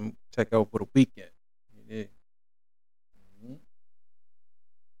matches gonna check out for the weekend. Yeah. Mhm.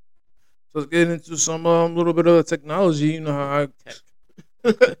 So let's get into some little bit of technology. You know how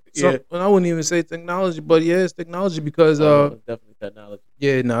Yeah. I wouldn't even say technology, but yeah, it's technology because It's definitely technology.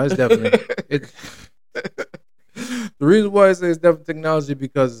 yeah, no, it's definitely it. The reason why I say it's definitely technology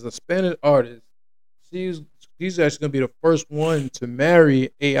because it's a Spanish artist. She's she's actually gonna be the first one to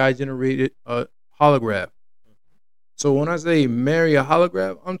marry AI generated holograph. So when I say marry a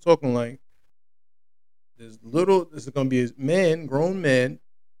holograph, I'm talking like this is gonna be a man, grown man,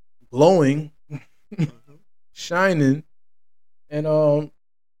 glowing, Mhm. shining, and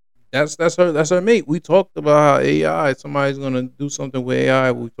that's her mate. We talked about how AI, somebody's gonna do something with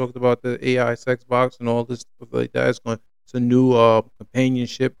AI. We talked about the AI sex box and all this stuff like that. It's a new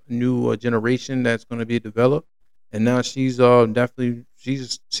companionship, a new generation that's gonna be developed. And now she's definitely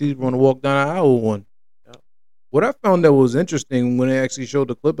she's gonna walk down the aisle with one. Yeah. What I found that was interesting when they actually showed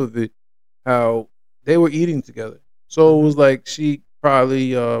the clip of it, how they were eating together. So it was like she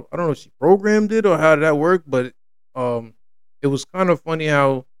probably I don't know if she programmed it or how did that work, but um it was kind of funny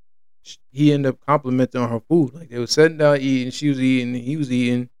how he ended up complimenting on her food. Like they were sitting down eating, she was eating, he was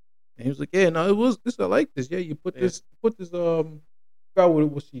eating, and he was like, "Yeah, no, it was this. I like this. Yeah, you put Yeah. this. Forgot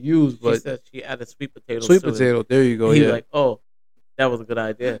what she used, She but said she added sweet potatoes. sweet to it. potato. There you go. He's Yeah, like, oh, that was a good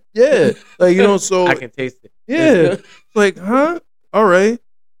idea. yeah. Like so I can taste it. yeah, like huh? All right.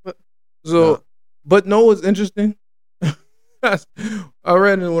 So, No. but no, what's interesting? I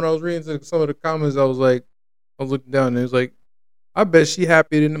read it when I was reading some of the comments. I was looking down and it was like, I bet she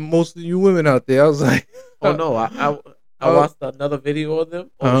happier than most of you women out there. I was like, Oh no, I uh, watched another video of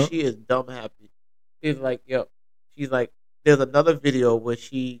them. Oh, uh-huh. she is dumb happy. She's like, yo, she's like, there's another video where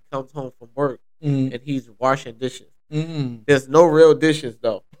she comes home from work Mm, and he's washing dishes. mm. There's no real dishes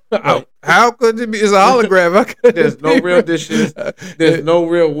though. How could it be? It's a hologram. How could There's it no be real dishes. There's no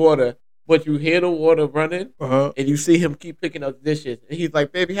real water. But you hear the water running Uh-huh. and you see him keep picking up dishes. And he's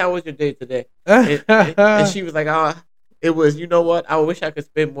like, baby, how was your day today? And she was like, it was, you know what? I wish I could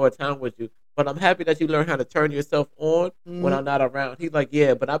spend more time with you. But I'm happy that you learn how to turn yourself on when I'm not around. He's like,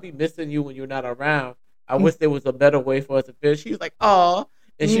 yeah, but I'll be missing you when you're not around. I wish there was a better way for us to feel. She's like, oh.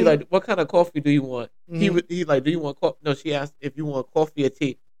 And she like, what kind of coffee do you want? He like, do you want coffee? No, she asked if you want coffee or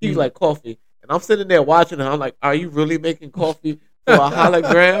tea. He was like, coffee. And I'm sitting there watching her. I'm like, are you really making coffee for a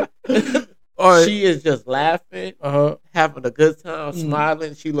hologram? All right. She is just laughing, Uh-huh. having a good time,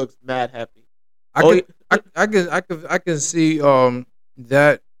 smiling. She looks mad happy. I can see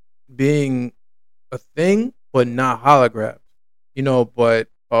that being a thing, but not holograph. You know, but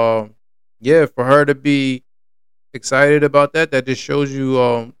yeah, for her to be excited about that, that just shows you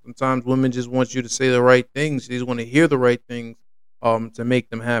sometimes women just want you to say the right things. They just want to hear the right things to make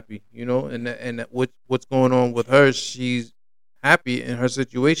them happy. You know, what's going on with her? She's happy in her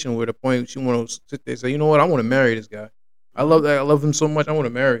situation where the point she want to sit there and say, you know what, I want to marry this guy. I love that. I love him so much. I want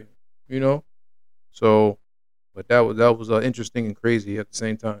to marry him. You know. So, but that was interesting and crazy at the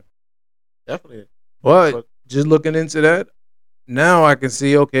same time. Definitely. But just looking into that, now I can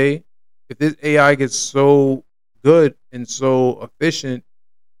see, okay, if this AI gets so good and so efficient,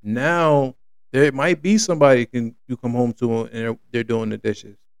 now there might be somebody can you come home to and they're doing the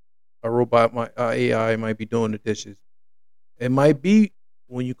dishes. A robot, AI might be doing the dishes. It might be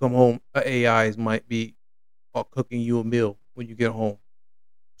when you come home, AIs might be cooking you a meal when you get home.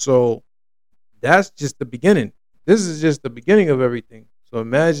 So that's just the beginning. This is just the beginning of everything. So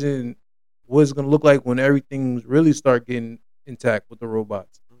imagine what it's gonna look like when everything really start getting intact with the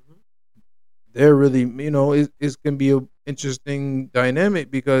robots. Mhm. They're really, it's gonna be a interesting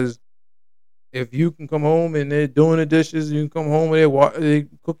dynamic because if you can come home and they're doing the dishes, you can come home and they're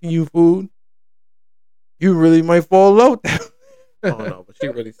cooking you food, you really might fall in love with them. Oh no, but she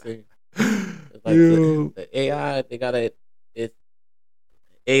really sings. It's like You the AI, they got it's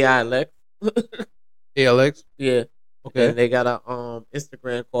AI Lex. ALX, Yeah. okay. And they got a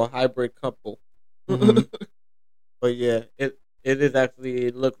Instagram called Hybrid Couple. Mhm. But yeah, it is actually,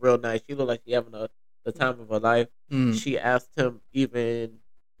 it looked real nice. She looked like she having the time of her life. Mm. She asked him even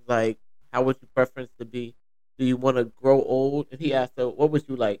like, how would you preference to be? Do you want to grow old? And he asked her, what would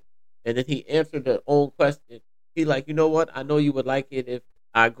you like? And then he answered their own question. he like, you know what? I know you would like it if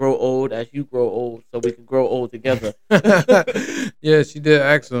I grow old as you grow old, so we can grow old together. Yeah, she did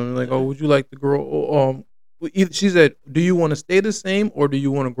ask him like, "Oh, would you like to grow?" She said, "Do you want to stay the same or do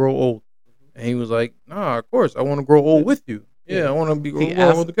you want to grow old?" And he was like, "Nah, of course, I want to grow old with you. Yeah, I want to be He grow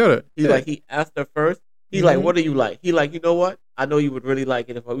old asked, together." he Yeah. like he asked her first. He like, Mhm. what do you like? He like, you know what? I know you would really like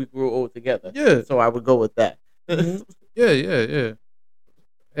it if we grew old together. Yeah. So I would go with that. Mhm. Yeah.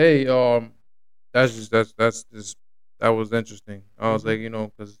 Hey, that's just that was interesting. I was Mhm.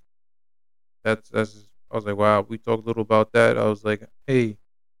 like, because I was like, wow, we talked a little about that. I was like, hey,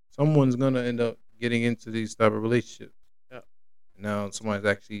 someone's gonna end up getting into these type of relationships. Yeah. Now somebody's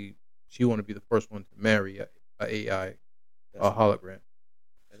actually she want to be the first one to marry a AI, a That's hologram.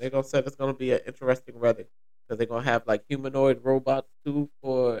 And they're gonna say it's gonna be an interesting wedding because they're gonna have like humanoid robots too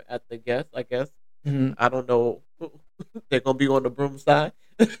for at the guest. I guess Mm-hmm. I don't know. They're gonna be on the broom side,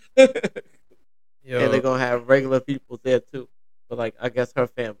 and they're Yo. gonna have regular people there too. But like I guess her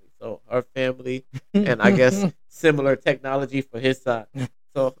family, so her family, and I guess similar technology for his side.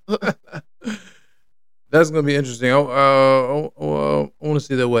 So That's gonna be interesting. I want to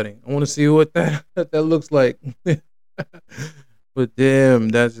see that wedding. I want to see what that that looks like. But damn,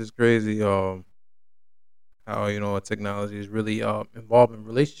 that's just crazy. How technology is really involved in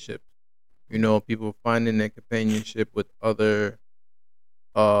relationships. People finding their companionship with other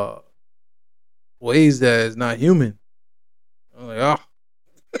uh ways that is not human. I'm like,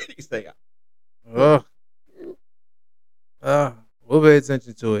 you say oh, we'll pay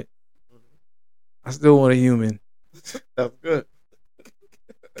attention to it. I still want a human. that's good.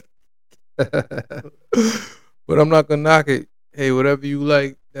 But I'm not gonna knock it. Hey, whatever you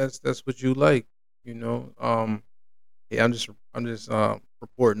like, that's what you like. You know. Hey, I'm just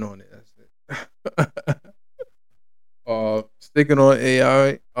reporting on it. That's it. Sticking on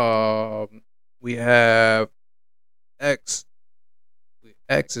AI. We have X.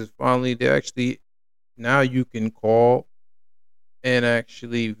 X is finally they actually now you can call and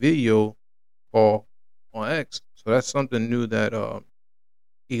actually video call on X. So that's something new that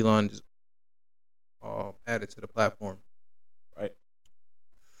Elon just added to the platform. Right.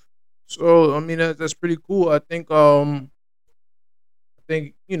 So I mean that's pretty cool. I think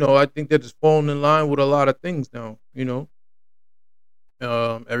they're just falling in line with a lot of things now.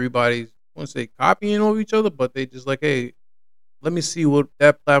 Everybody's I won't say copying over each other, but they just like, hey, let me see what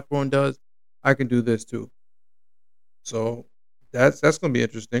that platform does. I can do this too. So that's gonna be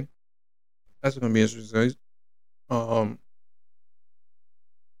interesting. That's gonna be interesting. Um,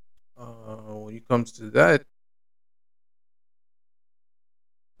 when it comes to that,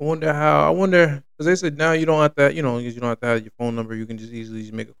 I wonder because they said now you don't have to, you don't have to have your phone number. You can just easily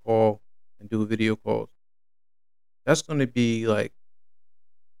just make a call and do video calls. That's gonna be like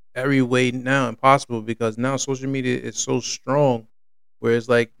every way now impossible because now social media is so strong where it's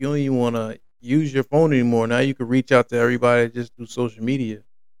like you don't even want to use your phone anymore. Now you can reach out to everybody just through social media,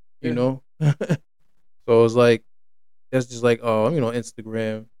 you Yeah. know? So it's like that's just like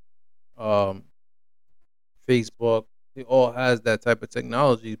Instagram, um, Facebook, it all has that type of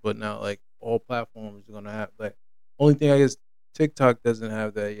technology, but now like all platforms are gonna have like only thing I guess TikTok doesn't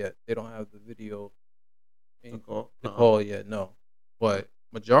have that yet. They don't have the video To in call. the call yet, no. But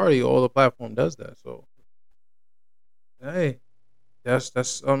majority all the platform does that. So hey, that's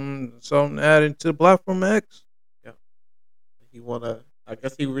something added to the platform X. Yeah. He wanna. I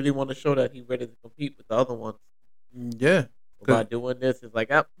guess he really want to show that he ready to compete with the other ones. Yeah, By because doing this, it's like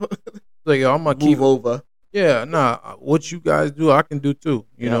like yo, I'm gonna keep. move over. Yeah, nah. What you guys do, I can do too.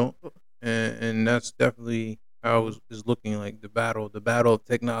 Yeah. And that's definitely how it's looking like the battle of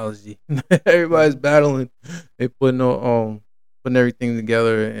technology. Everybody's battling. They putting everything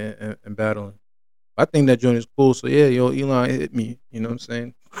together and battling. I think that joint is cool. So yeah, yo, Elon hit me. You know what I'm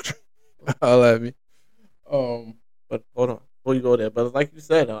saying? Holla at me. Um, But hold on, before you go there, but like you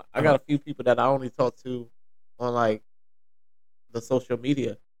said, I got a few people that I only talk to on like the social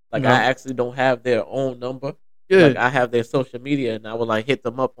media. Like I actually don't have their own number. yeah. Like I have their social media, and I would like hit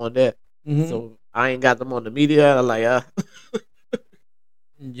them up on there. Mhm. So I ain't got them on the media. I'm like,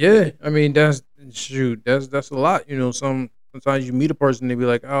 Yeah, I mean that's a lot. Sometimes you meet a person, they be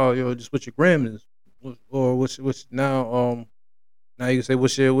like, "Oh, just what your gram is," or what's now you can say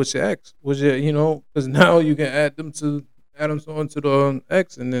what's your ex, because now you can add them onto the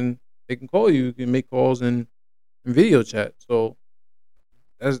X, and then they can call you. You can make calls and video chat. So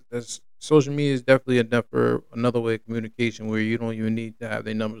that's social media is definitely another way of communication where you don't even need to have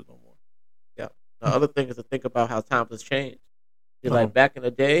their numbers no more. yeah. The other thing is to think about how times has changed. You're Oh, like back in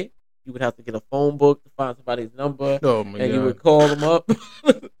the day, you would have to get a phone book to find somebody's number, oh my and you god. would call them up.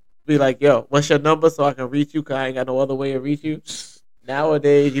 be like, yo, what's your number so I can reach you? Cause I ain't got no other way to reach you.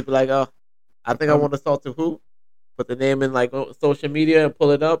 Nowadays, you be like, oh, I think I want to talk to who? Put the name in like social media and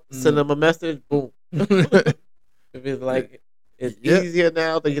pull it up. Send them a message. Boom. If it's like it's easier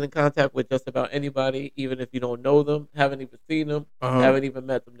now to get in contact with just about anybody, even if you don't know them, haven't even seen them, haven't even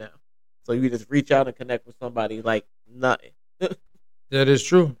met them now. So you just reach out and connect with somebody like nothing. That is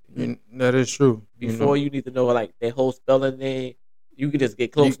true. That is true. Before you need to know like their whole spelling name, you can just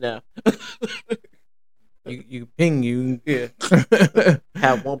get close now. You ping you. Yeah.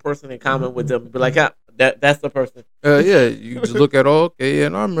 Have one person in common with them. Be like, yeah, that's the person. Yeah, you just look at all. Okay, yeah,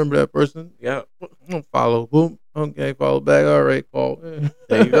 and I remember that person. Yeah. Follow. Boom. Okay, follow back. All right, call.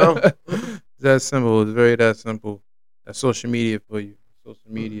 There you go. It's that simple. It's very that simple. That's social media for you. Social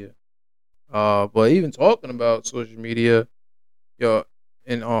media. But even talking about social media, yo,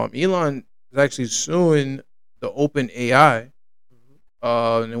 and Elon is actually suing the Open AI.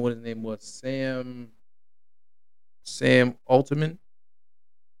 And then what his name was, Sam Altman.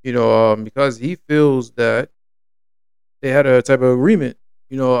 Because he feels that they had a type of agreement.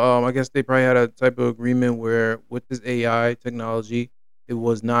 I guess they probably had a type of agreement where with this AI technology, it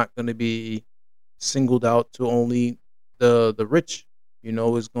was not going to be singled out to only the rich.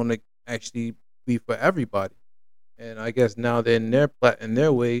 It's going to actually be for everybody. And I guess now they're in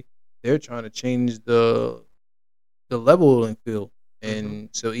their way, they're trying to change the leveling field. And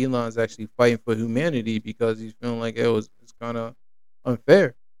so Elon's actually fighting for humanity because he's feeling like it's kind of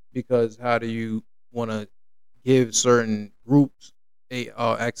unfair. Because how do you want to give certain groups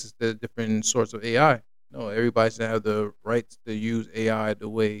access to different sorts of AI? No, everybody should have the rights to use AI the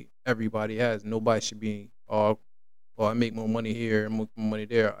way everybody has. Nobody should be, well, I make more money here and more money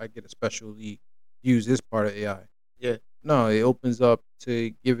there. I get a specially use this part of AI. Yeah. No, it opens up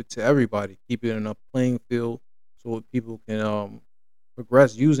to give it to everybody. Keep it in a playing field so people can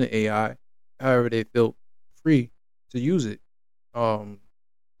progress using AI however they feel free to use it.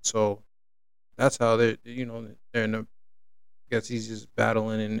 So that's how they're in a, I guess he's just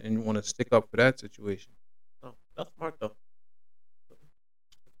battling and want to stick up for that situation. Oh, that's smart though.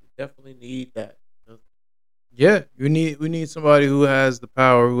 We definitely need that. Yeah, we need somebody who has the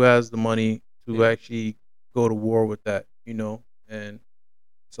power, who has the money to actually go to war with that, and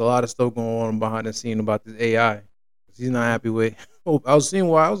it's a lot of stuff going on behind the scene about this AI. He's not happy with. I was seeing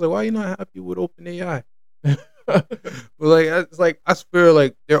why. I was like, why are you not happy with OpenAI? It's like I swear,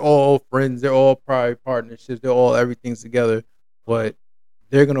 like they're all friends, they're all private partnerships, they're all everything's together, but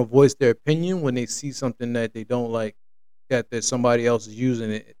they're gonna voice their opinion when they see something that they don't like, that somebody else is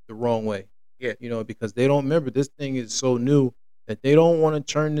using it the wrong way. Yeah, because they don't remember this thing is so new that they don't want to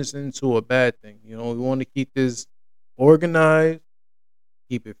turn this into a bad thing. We want to keep this organized,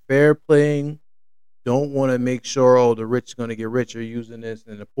 keep it fair playing. Don't want to make sure the rich is going to get richer using this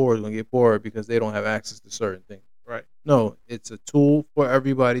and the poor is going to get poorer because they don't have access to certain things. right. No, it's a tool for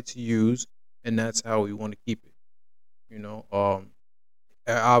everybody to use, and that's how we want to keep it.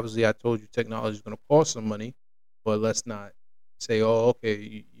 Obviously, I told you technology is going to cost some money, but let's not say, oh,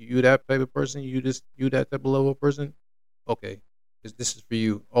 okay, you that type of person, you that type of level of person, okay, this is for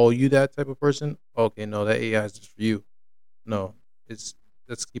you. Oh, you that type of person, okay, no, that AI is just for you. No, let's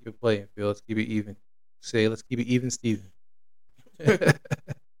keep it playing field. Let's keep it even. Let's keep it even, Steven.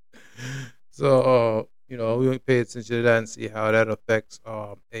 So, we pay attention to that and see how that affects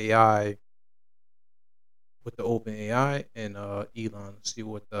AI with the Open AI and Elon. See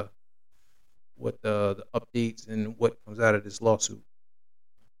what the updates and what comes out of this lawsuit.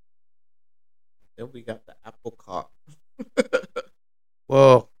 Then we got the Apple Car.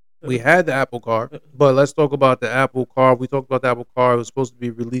 Well, we had the Apple Car, but let's talk about the Apple Car. We talked about the Apple Car. It was supposed to be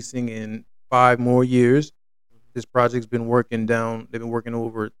releasing in 5 more years. This project's been working down. They've been working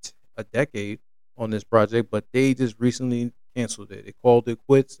over a decade on this project, but they just recently canceled it. They called it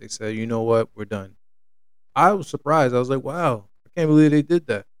quits. They said, you know what, we're done. I was surprised. I was like, wow, I can't believe they did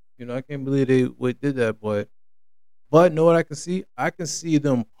that. I can't believe they did that. But know what I can see? I can see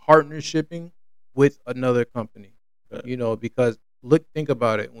them partnershiping with another company. Because think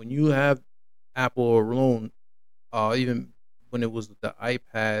about it. When you have Apple alone, even when it was the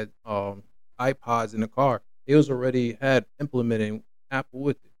iPad, iPods in the car, it was already had implementing Apple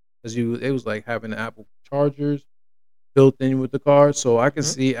with it, because it was like having the Apple chargers built in with the car. So I can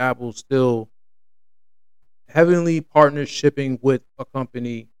see Apple still heavily partnershiping with a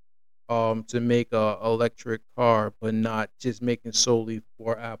company to make a electric car, but not just making solely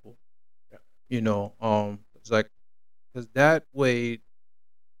for Apple. It's like, because that way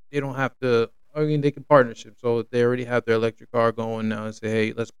they don't have to. I mean, they can partnership. So they already have their electric car going now and say,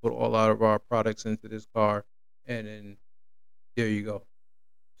 hey, let's put all out of our products into this car, and then there you go.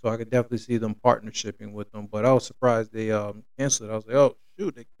 So I could definitely see them partnershiping with them. But I was surprised they canceled it. I was like, oh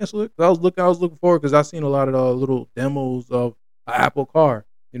shoot, they canceled it. 'Cause I was looking forward because I seen a lot of little demos of an Apple car,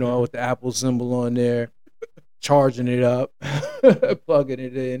 with the Apple symbol on there, charging it up, plugging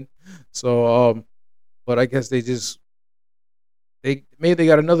it in. So but I guess they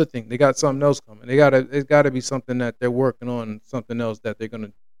got another thing. They got something else coming. It's gotta be something that they're working on, something else that they're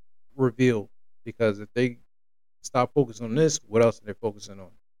gonna reveal. Because if they stop focusing on this, what else are they focusing on?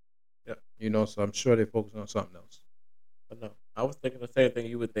 Yeah. So I'm sure they're focusing on something else. But no, I was thinking the same thing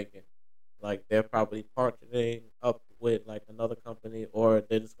you were thinking. Like they're probably partnering up with like another company, or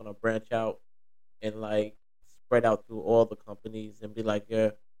they're just gonna branch out and like spread out through all the companies and be like,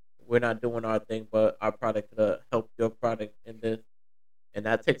 yeah, we're not doing our thing, but our product could help your product in this, and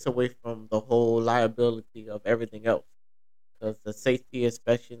that takes away from the whole liability of everything else. Because the safety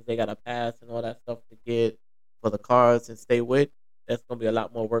inspections they gotta pass and all that stuff to get for the cars and stay with, that's gonna be a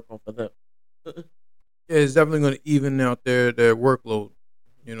lot more work on for them. Yeah, it's definitely going to even out their workload,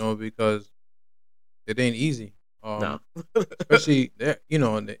 because it ain't easy. No, Especially that,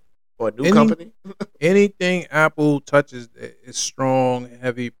 for a new any company. anything Apple touches is strong,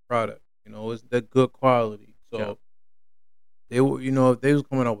 heavy product. It's the good quality. So Yeah. they were, if they was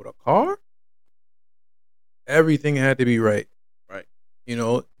coming out with a car, everything had to be right. Right.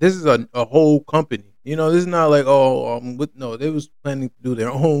 This is a whole company. This is not like no, they was planning to do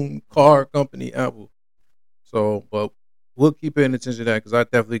their own car company, Apple. So, but we'll keep paying attention to that because I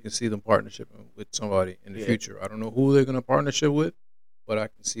definitely can see them partnershiping with somebody in the Yeah. future. I don't know who they're gonna partnership with, but I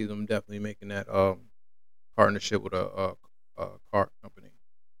can see them definitely making that partnership with a car company,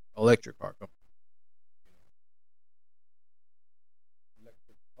 electric car company,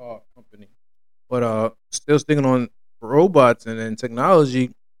 electric car company. But still sticking on robots and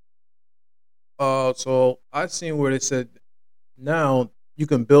technology. So I seen where they said now you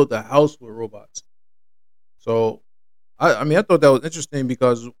can build a house with robots. So I mean I thought that was interesting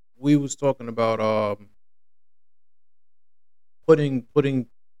because we was talking about putting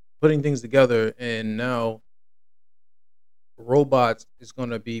things together, and now robots is going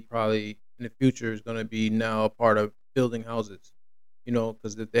to be probably in the future is going to be now a part of building houses.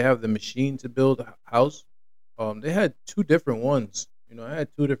 Because if they have the machine to build a house, they had two different ones. I had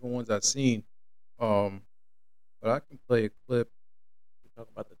two different ones I've seen. Um, but I can play a clip. You talk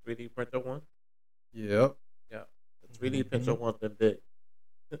about the 3D printer one. Yeah. Yeah, the 3D printer Mhm. one's been big.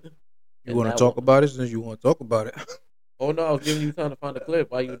 You And want to that talk one. about it? Since you want to talk about it, Oh no, I was giving you time to find the clip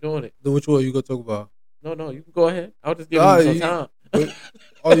while you were doing it. then which one you gonna talk about? No, you can go ahead. I was just giving Nah, you some time.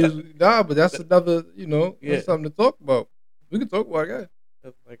 but, but that's another. Yeah. That's something to talk about. We can talk about it.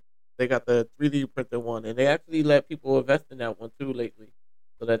 It's like they got the 3D printer one, and they actually let people invest in that one too lately,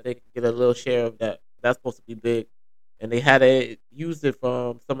 so that they can get a little share of that. That's supposed to be big, and they had used it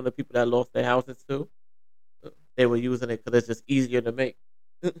from some of the people that lost their houses too. They were using it because it's just easier to make.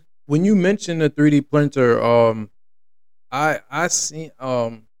 When you mentioned the 3D printer, I seen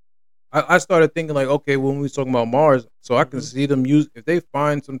I started thinking like, okay, when we was talking about Mars, so I can Mhm. see them use if they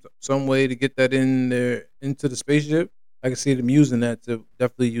find some way to get that in there into the spaceship. I can see them using that to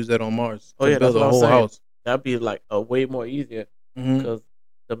definitely use that on Mars Oh to yeah, that's build what a I'm whole saying. house. That'd be like a way more easier Hmm. because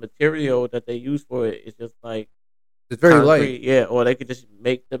the material that they use for it is just like It's very light. concrete, yeah. Or they could just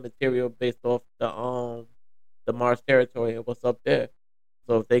make the material based off the Mars territory and what's up there.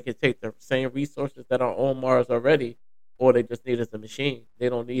 So if they could take the same resources that are on Mars already, all they just need is a machine. They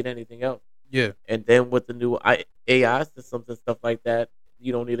don't need anything else. Yeah. And then with the new AI systems and stuff like that,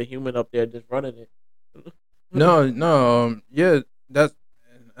 you don't need a human up there just running it. No, no. Yeah. That's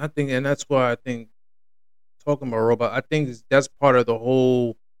I think, and that's why I think talking about robot, I think that's part of the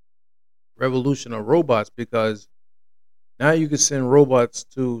whole revolution of robots because now you can send robots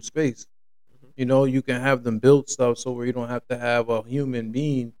to space. Mhm. You can have them build stuff so where you don't have to have a human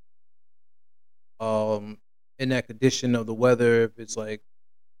being um in that condition of the weather, if it's like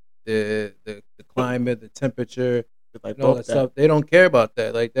the climate, the temperature, Be like and all bump that that. stuff. They don't care about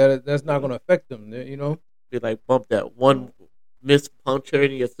that. Like that's not gonna affect them. Be like bump that one missed puncture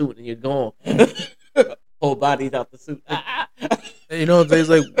in your suit and you're gone. Whole body's out the suit. It's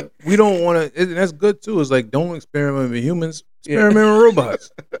like we don't want to. That's good too. It's like don't experiment with humans. Yeah. Experiment with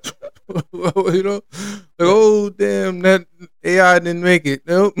robots. Like oh damn, that AI didn't make it.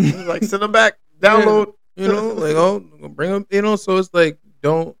 Nope. Like send them back. Download. Like oh bring them. So it's like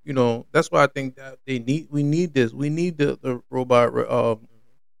don't That's why I think that we need this. We need the robot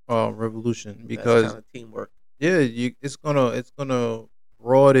revolution That's because kind of teamwork. yeah, it's gonna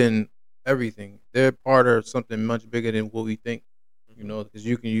broaden everything. They're part of something much bigger than what we think. Mhm. Because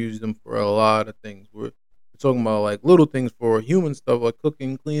you can use them for a lot of things. We're talking about like little things for human stuff like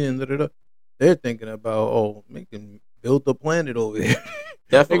cooking, cleaning, da da da. They're thinking about they can build the planet over there.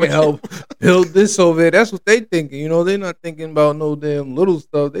 They Definitely. can help build this over there. That's what they thinking. You know, they're not thinking about no damn little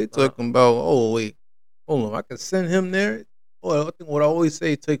stuff. They talking about, oh wait, hold on, I can send him there. Oh, I think what I always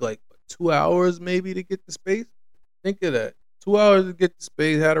say take like 2 hours maybe to get to space. Think of that. 2 hours to get to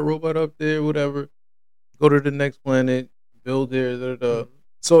space, had a robot up there, whatever. Go to the next planet, build there, da, da, da.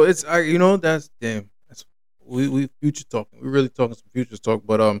 So it's that's damn. That's we future talking. We really talking some future talk.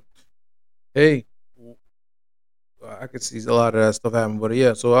 But hey, I could see a lot of that stuff happen. But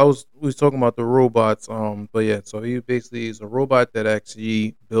yeah, so we was talking about the robots. But yeah, so he basically is a robot that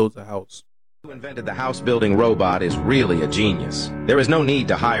actually builds a house. Who invented the house-building robot is really a genius. There is no need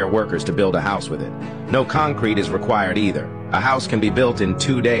to hire workers to build a house with it. No concrete is required either. A house can be built in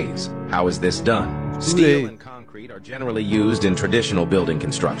 2 days. How is this done? Steel and concrete are generally used in traditional building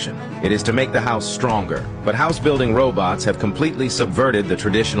construction. It is to make the house stronger. But house-building robots have completely subverted the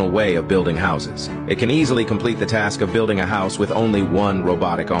traditional way of building houses. It can easily complete the task of building a house with only one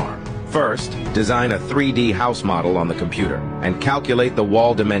robotic arm. First, design a 3D house model on the computer and calculate the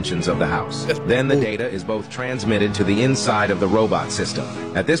wall dimensions of the house. Then the data is both transmitted to the inside of the robot system.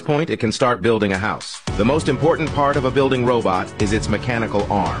 At this point, it can start building a house. The most important part of a building robot is its mechanical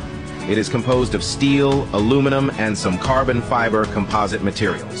arm. It is composed of steel, aluminum, and some carbon fiber composite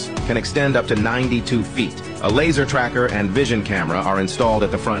materials. Can extend up to 92 feet. A laser tracker and vision camera are installed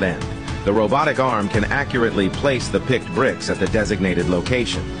at the front end. The robotic arm can accurately place the picked bricks at the designated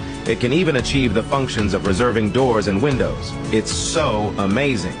location. It can even achieve the functions of reserving doors and windows. It's so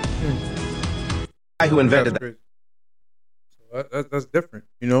amazing. The guy who invented that. So that's different,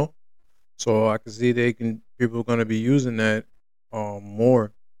 you know. So I can see people are gonna be using that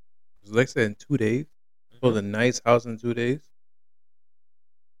more. Like I said, in 2 days, build a nice house in 2 days.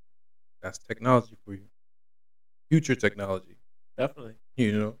 That's technology for you. Future technology. Definitely.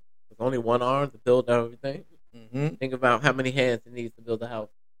 You know, There's only one arm to build everything. mm-hmm. Think about how many hands it needs to build a house.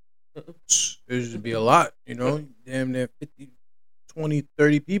 There should be a lot. You know, damn near 50, 20,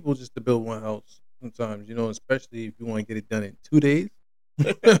 30 people just to build one house. Sometimes, you know, especially if you want to get it done in 2 days.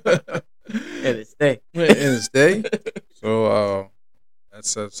 And it stay. And it stay. So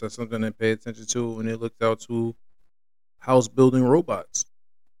that's something to pay attention to when they looked out to house building robots.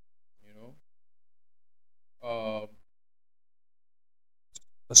 You know,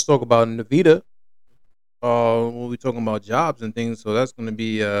 let's talk about Nvidia. When we're talking about jobs and things, so that's gonna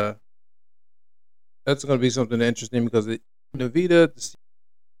be something interesting because Nvidia.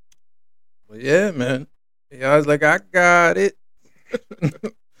 But yeah, man, I was like, I got it.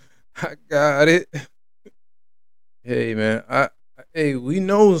 I got it. Hey, man, hey, we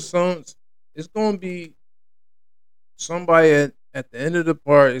know it's gonna be somebody at the end of the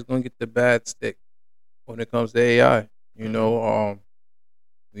part is gonna get the bad stick when it comes to AI. You know,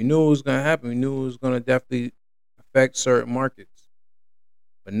 we knew it was gonna happen. We knew it was gonna definitely affect certain markets.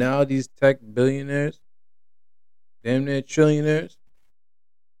 But now these tech billionaires, damn near trillionaires,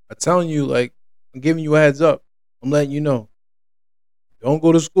 are telling you, like, I'm giving you a heads up. I'm letting you know. Don't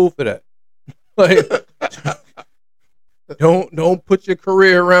go to school for that. Like, don't put your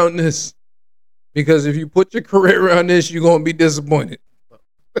career around this. Because if you put your career around this, you're gonna be disappointed.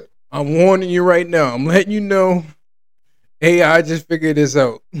 I'm warning you right now. I'm letting you know. AI just figured this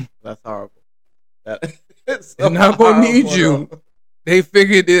out. That's horrible. They're not gonna need you. They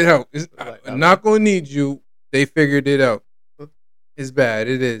figured it out. I'm not gonna need you. They figured it out. It's bad.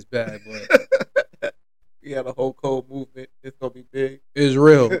 It is bad, but we had a whole code movement. It's gonna be big. It's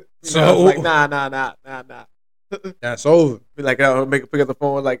real. So like nah. That's over. Be like, I'll pick up the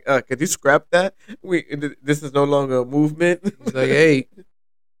phone. Like, could you scrap that? This is no longer a movement. It's like, hey,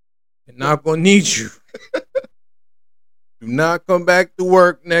 they're not gonna need you. Do not come back to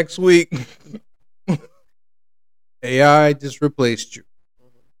work next week. AI just replaced you.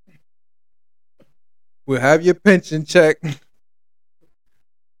 We'll have your pension check.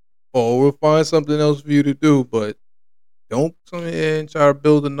 Or we'll find something else for you to do, but don't come here and try to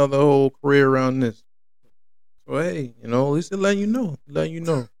build another whole career around this. So hey, you know, at least they're letting you know.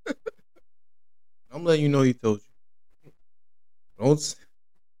 I'm letting you know he told you.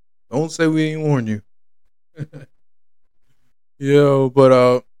 Don't say we didn't warn you. Yo,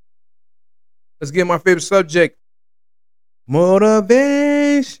 but let's get my favorite subject.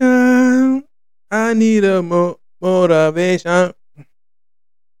 Motivation. I need a motivation.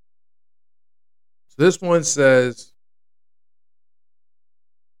 So this one says,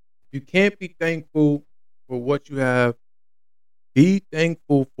 you can't be thankful for what you have. Be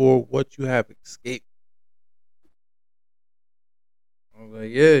thankful for what you have escaped. I'm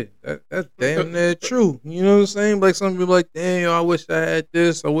like, yeah, that's damn near true. You know what I'm saying? Like some people like, damn, yo, I wish I had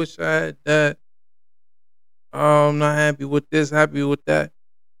this. I wish I had that. Oh, I'm not happy with this, happy with that.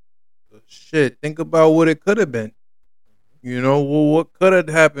 Shit, think about what it could have been. You know, well, what could have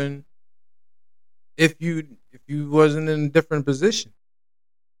happened if you wasn't in a different position?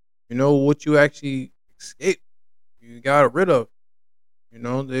 You know, what you actually escaped, you got rid of. You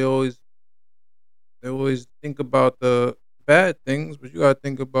know, they always think about the bad things, but you gotta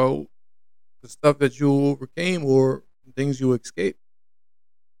think about the stuff that you overcame or things you escaped.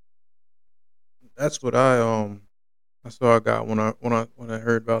 That's what that's what I got when I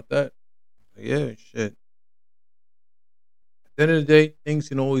heard about that. Yeah, shit. At the end of the day, things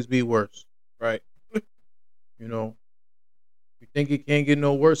can always be worse. Right. You know, you think it can't get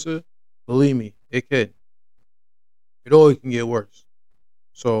no worse? Believe me, it can. It always can get worse.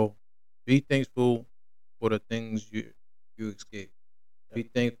 So be thankful for the things you escape. Be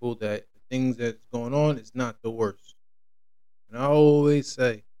thankful that the things that's going on is not the worst. And I always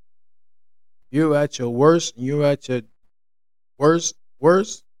say, you're at your worst and you're at your worst,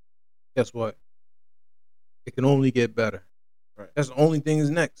 guess what? It can only get better. Right. That's the only thing is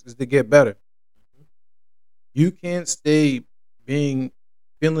next is to get better. You can't stay feeling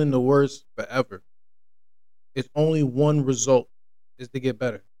the worst forever. It's only one result is to get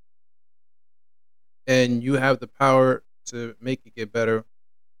better. And you have the power to make it get better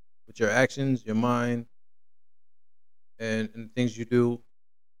with your actions, your mind, and the things you do,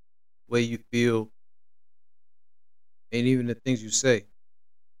 the way you feel, and even the things you say.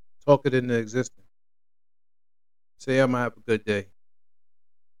 Talk it into existence. Say I'm gonna have a good day.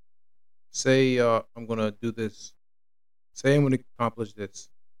 Say I'm gonna do this. Say I'm gonna accomplish this.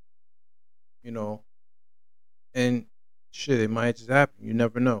 You know, and shit, it might just happen. You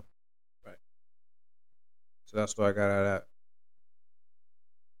never know. Right. So that's what I got out of that.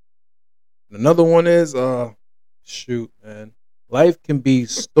 And another one is shoot, man. Life can be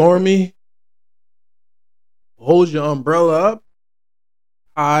stormy. Hold your umbrella up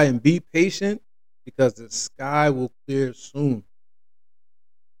high and be patient because the sky will clear soon.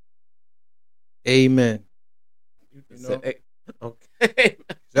 Amen. You You just know? said, hey, okay.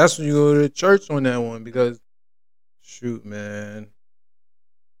 That's when you go to church on that one because shoot, man.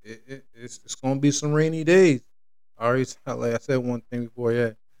 It's gonna be some rainy days. I already like I said one thing before,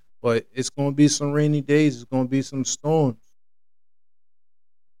 yeah. But it's gonna be some rainy days. It's gonna be some storms.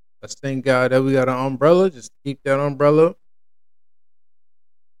 Let's thank God that we got an umbrella. Just keep that umbrella.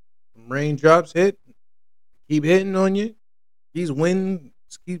 Some raindrops keep hitting on you. These winds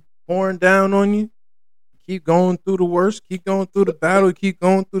keep pouring down on you. Keep going through the worst. Keep going through the battle. Keep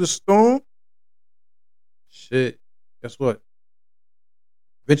going through the storm. Shit. Guess what?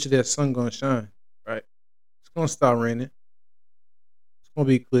 Eventually that sun gonna shine. Right. It's gonna start raining. It's gonna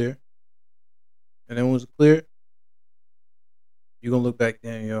be clear. And then when it's clear, you're gonna look back,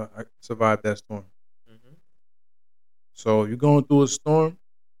 damn, yo, I survived that storm. Mm-hmm. So if you're going through a storm,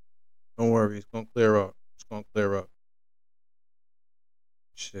 don't worry, it's gonna clear up. It's gonna clear up.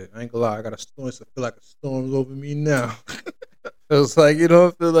 Shit, I ain't gonna lie, I got a storm. I feel like a storm's over me now. It's like, I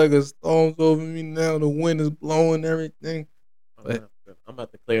feel like a storm's over me now. The wind is blowing everything. I'm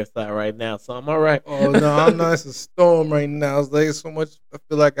about to clear side right now, so I'm all right. Oh no, I'm not. It's a storm right now. It's like so much. I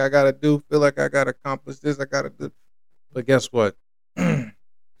feel like I gotta do. Feel like I gotta accomplish this. I gotta do. But guess what?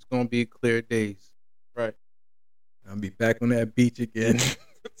 It's gonna be clear days. Right. I'll be back on that beach again.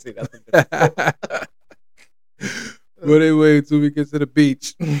 See, that's a good But anyway, till we get to the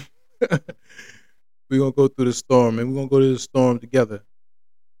beach, we're gonna go through the storm, and we're gonna go to the storm together,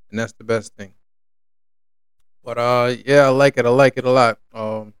 and that's the best thing. But yeah, I like it. I like it a lot.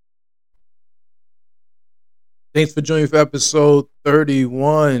 Thanks for joining for episode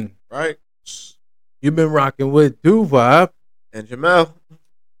 31. right. You've been rocking with Do Vibe. And Jamel.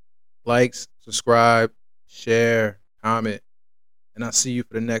 Likes, subscribe, share, comment, and I'll see you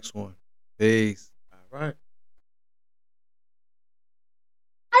for the next one. Peace. All right.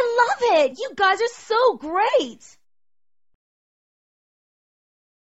 I love it. You guys are so great.